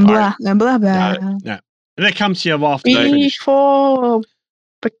 Blah blah blah. No. And it comes to you after before.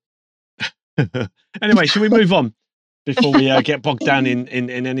 Anyway, should we move on before we get bogged down in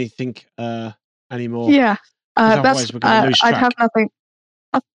anything anymore? Yeah. I'd have nothing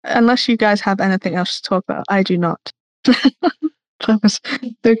unless you guys have anything else to talk about. I do not. I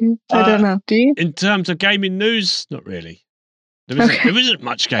don't know. Do you? In terms of gaming news, not really. There isn't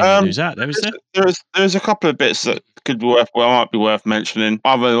much gaming news out there, is there? There's a couple of bits that might be worth mentioning.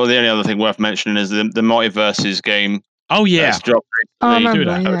 The only other thing worth mentioning is the Multiverses game. Oh yeah, it's dropped recently.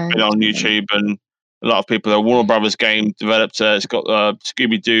 It's been on YouTube, and a lot of people. A Warner Brothers game developed. It's got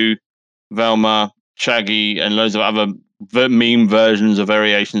Scooby Doo, Velma, Shaggy, and loads of other meme versions of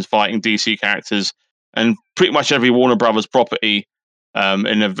variations fighting DC characters, and pretty much every Warner Brothers property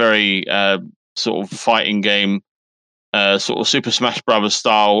in a very sort of fighting game, sort of Super Smash Brothers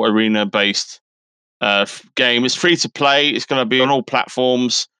style arena based game. It's free to play. It's going to be on all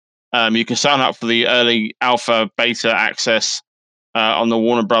platforms. You can sign up for the early alpha beta access on the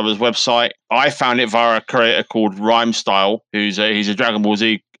Warner Brothers website. I found it via a creator called Rhymestyle, he's a Dragon Ball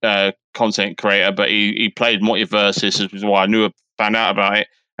Z content creator, but he played Multiverses, which is why I found out about it.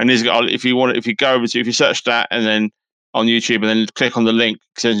 And if you search that and then on YouTube and then click on the link,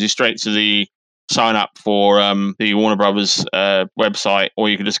 it sends you straight to the sign up for the Warner Brothers website, or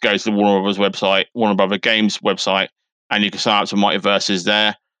you can just go to the Warner Brothers website, Warner Brothers Games website, and you can sign up to multiverses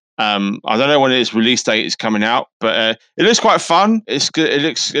there. I don't know when its release date is coming out, but it looks quite fun. It's good. It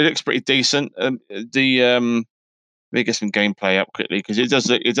looks pretty decent. Let me get some gameplay up quickly because it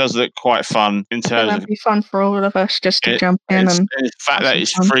does look quite fun in terms That'd of be fun for all of us just to jump in and and the fact that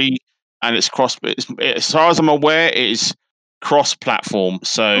it's fun. free and it's cross. As far as I'm aware, it is cross-platform.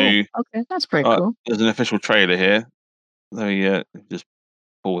 So okay, that's pretty cool. There's an official trailer here. Let me just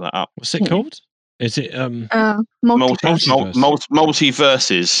pull that up. What's it called? Is it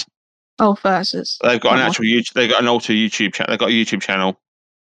Multiverses? Oh, versus. They've got an actual YouTube. They've got an alter YouTube channel. They've got a YouTube channel.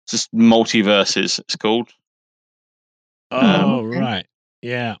 It's just Multiverses. It's called. Right.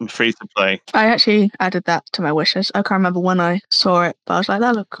 Yeah. Free to play. I actually added that to my wishes. I can't remember when I saw it, but I was like,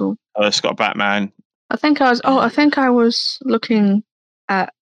 that looked cool. Oh, it's got Batman. I think I was looking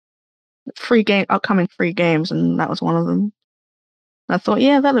at upcoming free games, and that was one of them. I thought,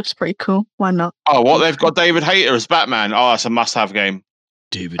 yeah, that looks pretty cool. Why not? Oh, what they've got David Hayter as Batman. Oh, that's a must-have game.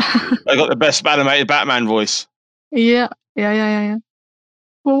 David. They got the best animated Batman voice. Yeah. Well,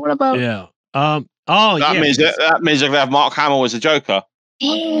 what about? Yeah. That means they're gonna have Mark Hamill as a Joker.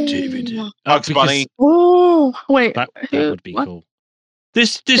 David. Bugs Bunny. Oh, wait. That would be cool.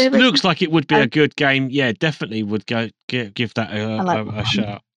 This looks like it would be a good game. Yeah, definitely would give that a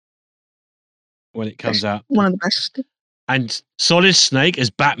shot when it comes out. One of the best. And Solid Snake as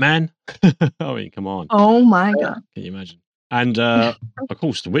Batman. I mean, come on. Oh my god! Can you imagine? And of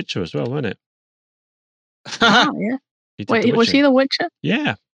course, The Witcher as well, wasn't it? Oh, yeah. Wait, was he The Witcher?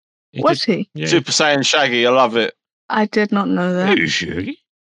 Yeah. Was he? Yeah. Super Saiyan Shaggy. I love it. I did not know that. Hey, Shaggy.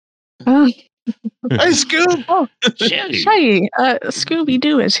 Oh. Hey, Scoob. Oh, Shaggy. Scooby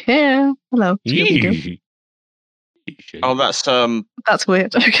Doo is here. Hello, Scooby Doo. Oh, that's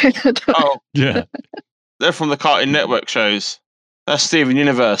weird. Okay. Oh, yeah. They're from the Cartoon Network shows. That's Steven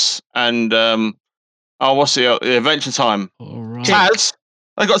Universe and what's the Adventure Time? All right. Taz.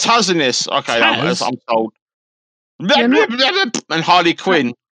 They got Taz in this. Okay, I'm told. And Harley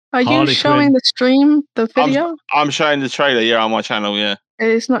Quinn. Are you showing the stream, the video? I'm showing the trailer. Yeah, on my channel. Yeah.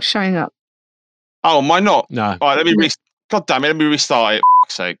 It's not showing up. Oh, am I not? No. All right, let me God damn it! Let me restart it.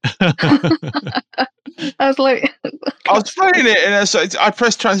 For sake. I was like, I was playing it, and I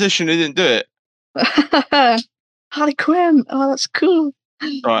pressed transition. It didn't do it. Harley Quinn. Oh, that's cool.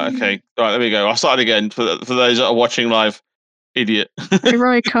 Right. Okay. Right. There we go. I'll start again for those that are watching live. Idiot.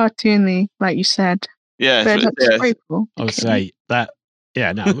 Very cartoony, like you said. Yeah. But that's very cool. I would say that.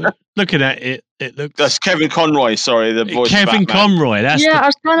 Yeah. No. Looking at it, it looks. That's Kevin Conroy. Sorry, the voice. Kevin Conroy. That's. Yeah, I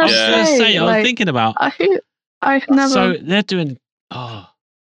was trying to say. I was thinking about. I've never. So they're doing. Oh.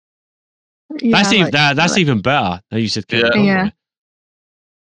 Yeah, that's even better. No, you said Kevin Conroy.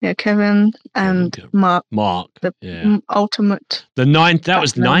 Yeah, Kevin and Mark. The ultimate. That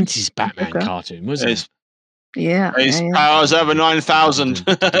was 90s Batman cartoon, wasn't it? Yeah. His powers over 9,000.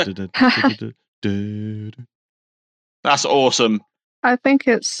 That's awesome. I think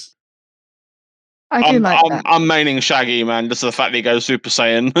it's. I do like that. I'm maining Shaggy, man. Just the fact that he goes Super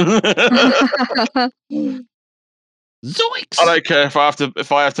Saiyan. Zoinks! I don't care if I have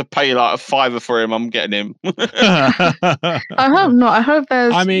to pay like a $5 for him. I'm getting him. I hope not. I hope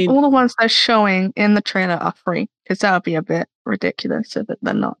there's. All the ones they're showing in the trailer are free, because that would be a bit ridiculous if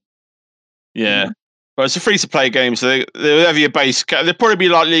they're not. Yeah. Well, it's a free to play game, so they have your base. They'll probably be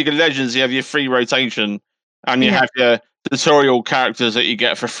like League of Legends. You have your free rotation, and you have your tutorial characters that you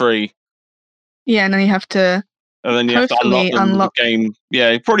get for free. Yeah, and then you have to. And then you have to unlock the game.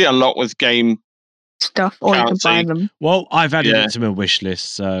 Yeah, you probably unlock with game stuff, or you can buy them. Well, I've added it to my wish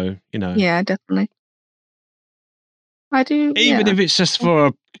list, so you know. Yeah, definitely. I do. Even if it's just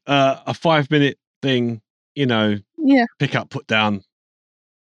for a 5-minute thing, you know. Yeah. Pick up, put down.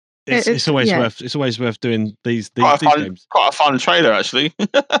 It's always worth doing these games. Quite a fun trailer, actually.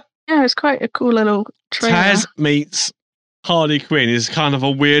 Yeah, it's quite a cool little trailer. Taz meets Harley Quinn is kind of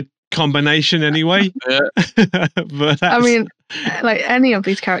a weird combination, anyway. Yeah. But I mean, like any of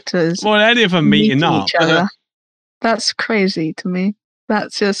these characters. Well, any of them meeting up. Each other. That's crazy to me.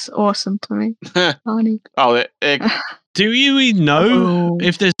 That's just awesome to me. Do you even know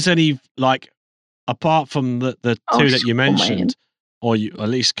if there's any, like, apart from the two that you mentioned, or at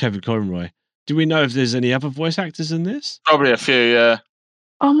least Kevin Conroy, do we know if there's any other voice actors in this? Probably a few, yeah.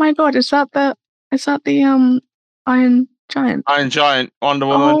 Oh my god, is that the Iron Giant? Iron Giant, Wonder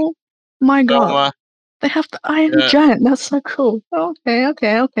Woman. Oh my god. They have the Iron Giant. That's so cool. Okay.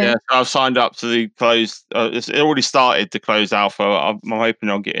 Yeah, so I've signed up to the closed. It already started the closed alpha. I'm hoping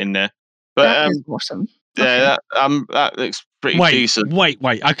I'll get in there. But that is awesome. Yeah, that looks pretty decent. Wait.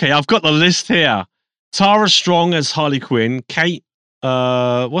 Okay, I've got the list here. Tara Strong as Harley Quinn. Kate,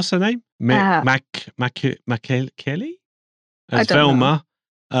 what's her name? McKelly? as Velma.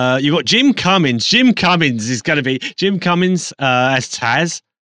 You got Jim Cummins. Jim Cummins is going to be Jim Cummins as Taz.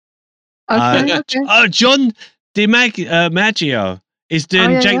 Okay. John DiMaggio is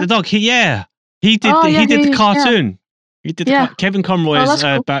doing Jake the Dog. He did the cartoon. He did Kevin Conroy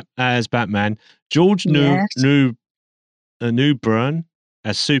as Batman. George Newbern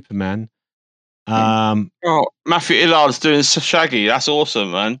as Superman. Matthew Illard's doing Shaggy. That's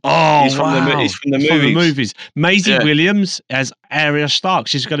awesome, man. Oh, he's from the movies. Maisie Williams as Arya Stark.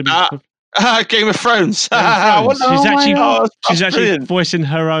 She's going to be Game of Thrones. She's actually voicing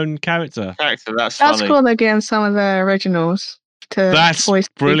her own character. That's funny. Cool. They're getting some of the originals to voice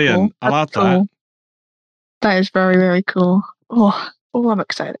brilliant. People. I love that. That is very, very cool. Oh, I'm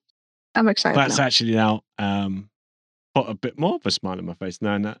excited. That's actually now put a bit more of a smile on my face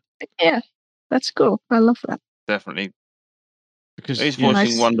knowing that. Yeah, that's cool. I love that. Definitely. Because he's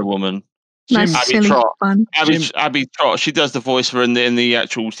voicing Wonder Woman. Nice, Abby Trott. Abby Trott. She does the voice for in the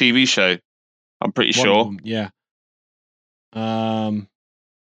actual TV show. I'm pretty sure. Woman, yeah. That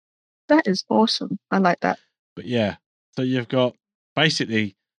is awesome. I like that. But yeah, so you've got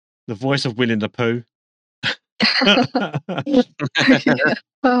basically the voice of Winnie the Pooh.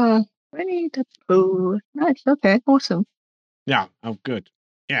 Winnie the Pooh. Nice. Okay. Awesome. Yeah. Oh, good.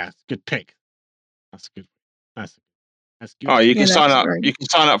 Yeah, it's a good pick. That's good. That's good. Oh, you can sign up. You can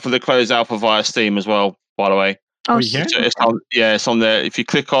sign up for the closed alpha via Steam as well. By the way. Oh, yeah. It's on there. If you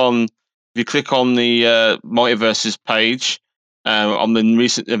click on the Multiverses page, on the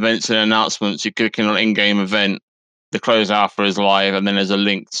recent events and announcements, you're clicking on in-game event. The closed alpha is live, and then there's a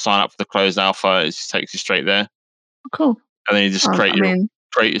link to sign up for the closed alpha. It just takes you straight there. Cool. And then you just create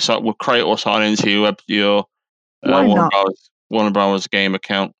or sign into your Warner Brothers game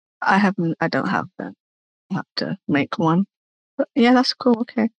account. I don't have that. I have to make one. But yeah, that's cool.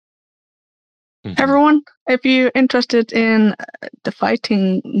 Okay. Mm-hmm. Everyone, if you're interested in the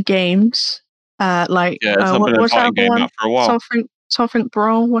fighting games, what's that one? For a while. Something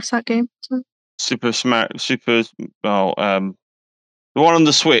Brawl. What's that game? The one on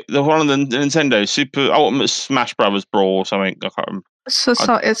the Switch, the one on the Nintendo, Super Ultimate Smash Brothers Brawl or something. I can't remember. So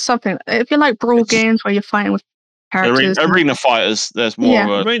it's something. If you like brawl games where you're fighting with characters, arena fighters. There's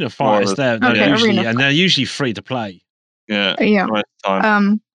more of arena fighters. They're usually free to play. Yeah.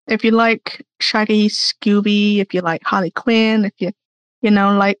 If you like Shaggy, Scooby, if you like Harley Quinn, if you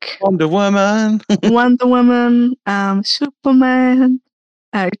like Wonder Woman, Superman,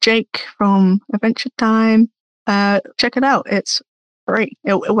 Jake from Adventure Time, check it out. It's free.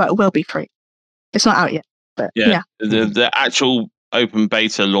 It will be free. It's not out yet, but yeah. The actual open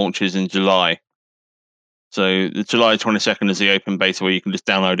beta launches in July. So the July 22nd is the open beta where you can just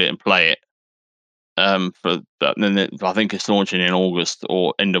download it and play it. And then I think it's launching in August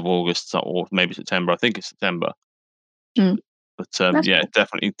or end of August or maybe September. I think it's September. But cool.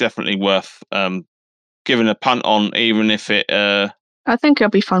 Definitely worth giving a punt on, even if it. I think it'll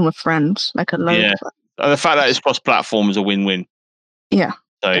be fun with friends, like a load. Yeah, the fact that it's cross-platform is a win-win. Yeah,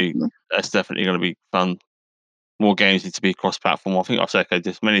 so that's definitely going to be fun. More games need to be cross-platform. I think I've echoed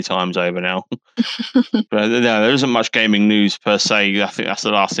this many times over now. But there isn't much gaming news per se. I think that's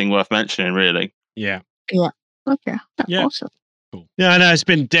the last thing worth mentioning, really. Yeah. Yeah. Okay. That's awesome. Cool. Yeah, I know it's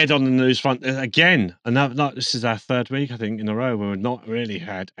been dead on the news front again. And this is our third week, I think, in a row where we've not really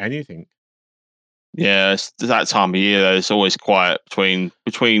had anything. Yeah, it's that time of year though. It's always quiet between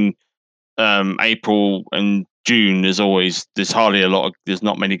April and June. There's hardly there's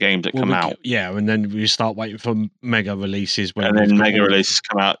not many games that come out. Yeah, and then we start waiting for mega releases. Releases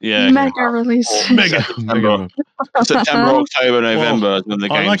come out. Yeah, mega releases. September, October, November is when the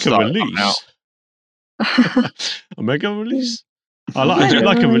games start coming out. A mega release. I do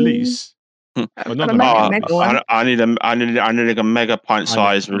like a release. I need a mega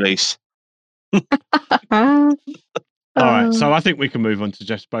pint-sized release. All right, so I think we can move on to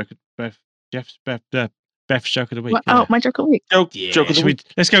Beth's joke of the week. My joke of the week. Joke of the week.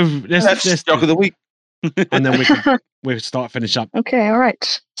 Let's go. Let's joke of the week, and then we'll start finish up. Okay, all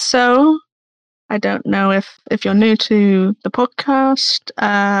right. So I don't know if you're new to the podcast.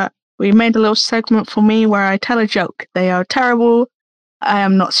 We made a little segment for me where I tell a joke. They are terrible. I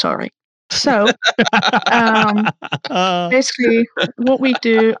am not sorry. So, basically, what we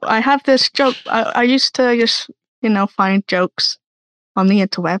do, I have this joke. I used to just, find jokes on the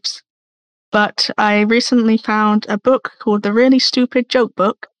interwebs, but I recently found a book called The Really Stupid Joke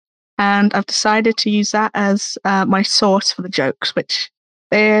Book, and I've decided to use that as my source for the jokes, which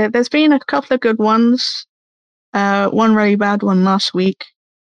there's been a couple of good ones, one really bad one last week,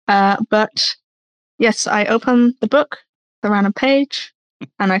 but yes, I open the book, the random page,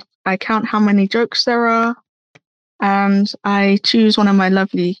 and I count how many jokes there are, and I choose one of my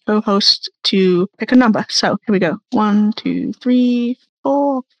lovely co-hosts to pick a number. So here we go. 1, 2, 3,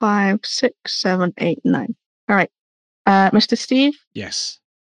 4, 5, 6, 7, 8, 9. All right. Mr. Steve, Yes.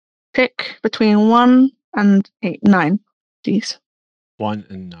 pick between 1 and 8, 9, please. 1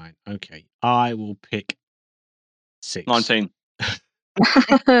 and 9. Okay. I will pick 6. 19.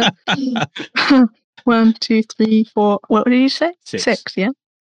 1, 2, 3, 4. What did you say? 6. 6, yeah?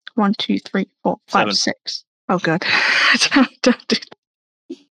 1, 2, 3, 4, 5, 7. 6. Oh, God. Don't do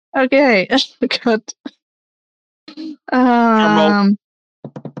that. Okay. God. All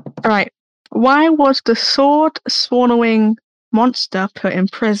right. Why was the sword-swallowing monster put in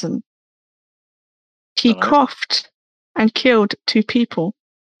prison? He Dunno. coughed and killed 2 people.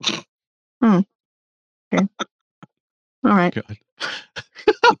 Okay. All right. God.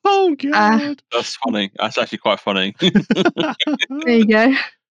 Oh, God. That's funny. That's actually quite funny. There you go.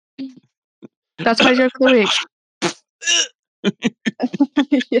 That's my joke of the week.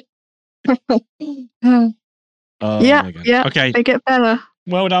 Oh, yeah, my God. yeah. Okay. They get better.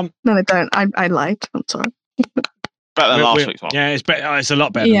 Well done. No, they don't. I lied. I'm sorry. Better than last week's one. Yeah, it's better. It's a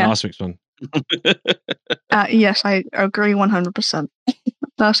lot better than last week's one. Yes, I agree 100%.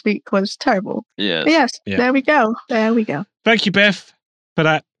 Last week was terrible. Yes. But yes, Yeah. there we go. There we go. Thank you, Beth, for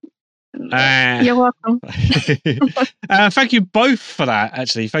that. You're welcome. Thank you both for that,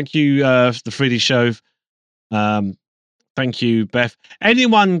 actually. Thank you for the 3D show. Thank you, Beth.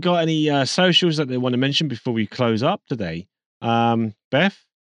 Anyone got any socials that they want to mention before we close up today? Beth,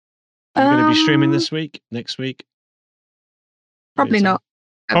 are you going to be streaming this week, next week? Probably not.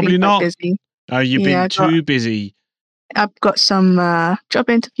 Probably not. Busy. You've been too busy. I've got some job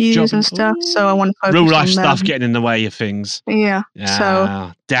interviews and stuff, so I want to focus real life on stuff them. getting in the way of things. Yeah.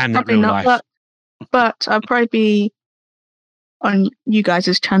 So damn that real life. But I'll probably be on you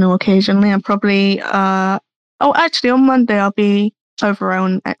guys' channel occasionally. I'm probably actually on Monday I'll be over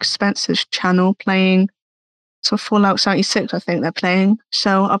on Expenses channel playing some Fallout 76, I think they're playing.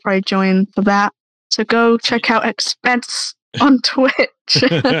 So I'll probably join for that. So go check out Expense on Twitch.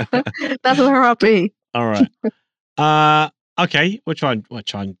 That's where I'll be. All right. Okay, we'll try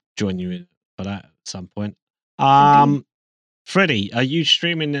and join you in for that at some point. Freddie, are you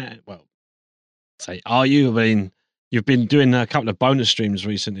streaming? Are you? I mean, you've been doing a couple of bonus streams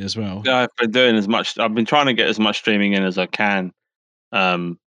recently as well. Yeah, I've been doing as much. I've been trying to get as much streaming in as I can,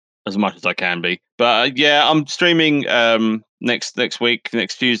 as much as I can be. But yeah, I'm streaming next week,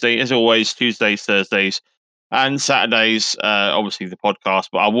 next Tuesday, as always. Tuesdays, Thursdays, and Saturdays. Obviously the podcast,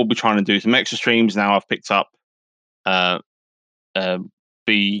 but I will be trying to do some extra streams now. I've picked up what's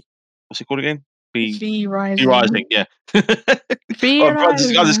it called again? V Rising. Rising, yeah. I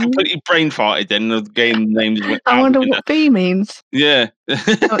just completely brain farted then. The game name just went. I wonder what V means. Yeah.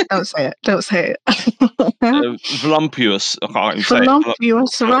 Don't say it. Don't say it. Voluptuous. I can't even say it.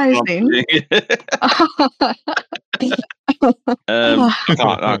 Voluptuous Rising.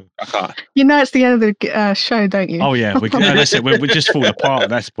 I can't. You know it's the end of the show, don't you? Oh yeah, that's it. We just fall apart at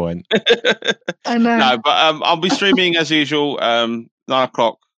this point. I know. No, but I'll be streaming as usual.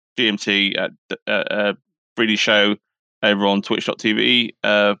 9:00 GMT at 3D show over on twitch.tv.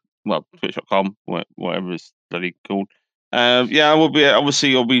 Twitch.com, whatever it's bloody called. I will be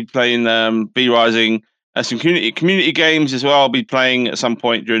obviously. I'll be playing V Rising, some community games as well. I'll be playing at some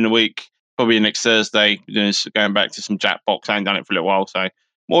point during the week. Probably next Thursday, going back to some Jackbox. I haven't done it for a little while, so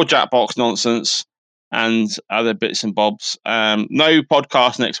more Jackbox nonsense and other bits and bobs. No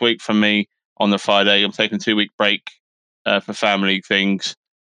podcast next week from me on the Friday. I'm taking a 2-week break for family things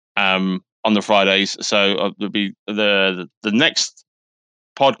on the Fridays. So there'll be the next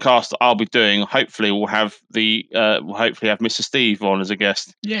podcast I'll be doing. Hopefully, we'll have Mr. Steve on as a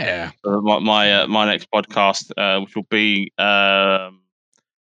guest. Yeah, my next podcast, which will be.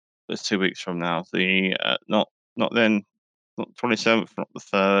 It's 2 weeks from now. The not 27th, not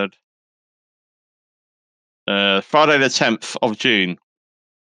the 3rd. Friday the 10th of June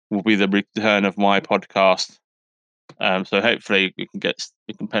will be the return of my podcast. So hopefully we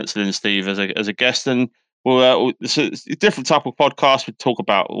can pencil in Steve as a guest, and it's a different type of podcast. We talk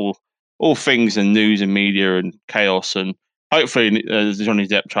about all things in news and media and chaos, and hopefully Johnny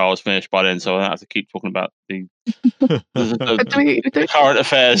Depp trial is finished by then, so I don't have to keep talking about the current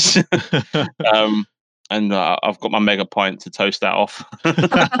affairs. And I've got my mega pint to toast that off.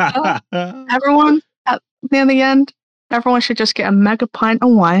 Everyone, near the end, everyone should just get a mega pint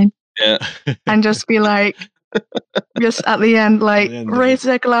of wine. Yeah. And just be like, just at the end, raise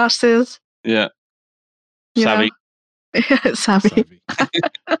their glasses. Yeah. Savvy. Savvy.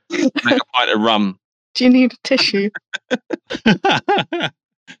 Mega pint of rum. Do you need a tissue?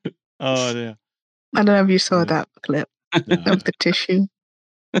 Oh dear. I don't know if you saw that clip No, of the tissue.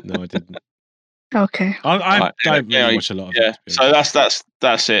 no, I didn't. Okay. I don't really watch a lot of it. So that's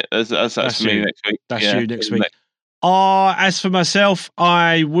it. That's for me you. next week. That's you next week. As for myself,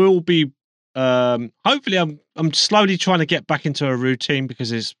 I will be. Hopefully, I'm slowly trying to get back into a routine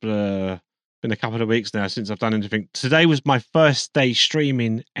because it's been a couple of weeks now since I've done anything. Today was my first day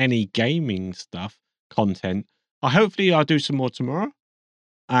streaming any gaming content. Hopefully, I'll do some more tomorrow.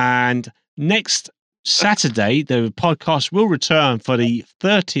 And next Saturday, the podcast will return for the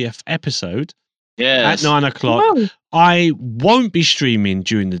 30th episode. Yes. At 9 o'clock. Whoa. I won't be streaming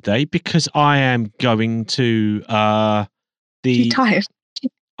during the day because I am going to You tired?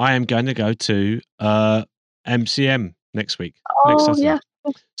 I am going to go to MCM next week. Oh, next Saturday. yeah.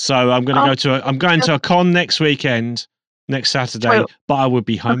 So I'm going to a con next Saturday, but I will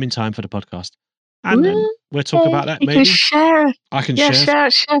be home in time for the podcast. And then we'll talk about that. Maybe can share. I can share.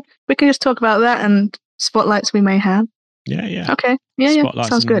 We can just talk about that and spotlights we may have. Yeah. Okay. Yeah. Spotlights,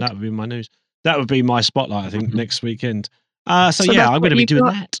 Sounds good. That would be my news. That would be my spotlight, I think, next weekend. So I'm going to be doing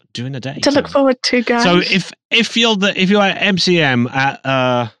that during the day. To look forward to, guys. So if you're at MCM at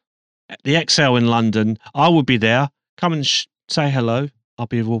the XL in London, I will be there. Come and say hello. I'll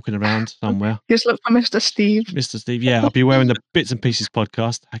be walking around somewhere. Just look for Mr. Steve. Mr. Steve, yeah. I'll be wearing the Bits and Pieces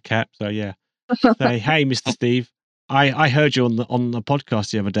podcast cap. So yeah. Say, hey, Mr. Steve. I heard you on the podcast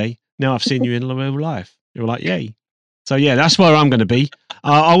the other day. Now I've seen you in real life. You're like, yay. So yeah, that's where I'm going to be.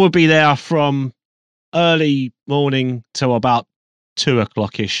 I will be there from early morning till about 2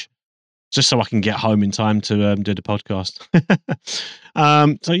 o'clock-ish, just so I can get home in time to do the podcast.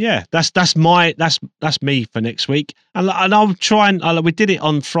 So yeah, that's me for next week, and I'll try and we did it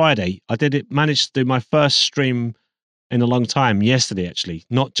on Friday. Managed to do my first stream in a long time yesterday, actually,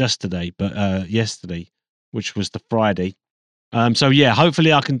 not just today, but yesterday, which was the Friday. So yeah,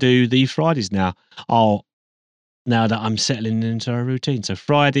 hopefully I can do the Fridays now. Now that I'm settling into a routine. So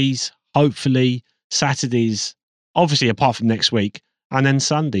Fridays, hopefully, Saturdays, obviously apart from next week, and then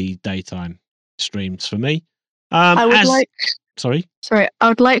Sunday daytime streams for me. Sorry, I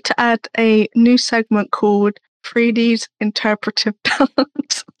would like to add a new segment called 3D's Interpretive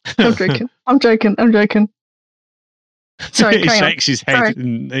Balance. I'm joking. Sorry, he shakes his head.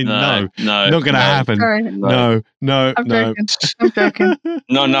 No, not going to happen. Sorry. No. I'm joking.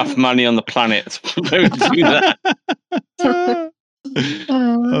 Not enough money on the planet to do that. I'm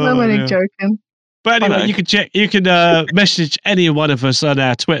only joking. But anyway, you can message any one of us on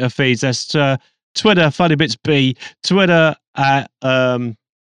our Twitter feeds. That's Twitter FunnyBitsB, Twitter at the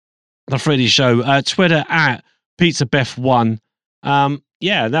Freddy Show, Twitter at PizzaBeth1.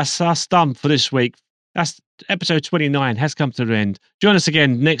 Yeah, that's us done for this week. That's episode 29 has come to an end. Join us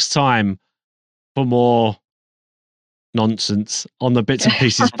again next time for more nonsense on the Bits and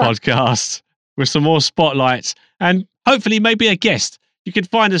Pieces podcast with some more spotlights and hopefully maybe a guest. You can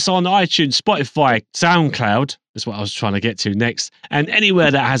find us on iTunes, Spotify, SoundCloud. That's what I was trying to get to next. And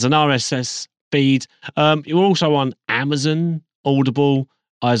anywhere that has an RSS feed. You're also on Amazon, Audible,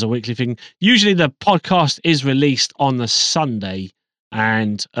 as a weekly thing. Usually the podcast is released on the Sunday.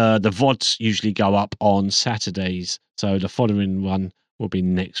 And the VODs usually go up on Saturdays. So the following one will be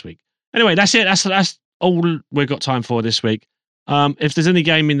next week. Anyway, that's it. That's all we've got time for this week. If there's any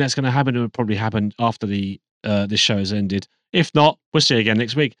gaming that's going to happen, it will probably happen after this show has ended. If not, we'll see you again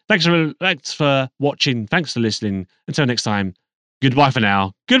next week. Thanks for watching. Thanks for listening. Until next time, goodbye for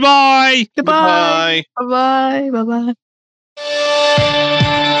now. Goodbye. Bye-bye.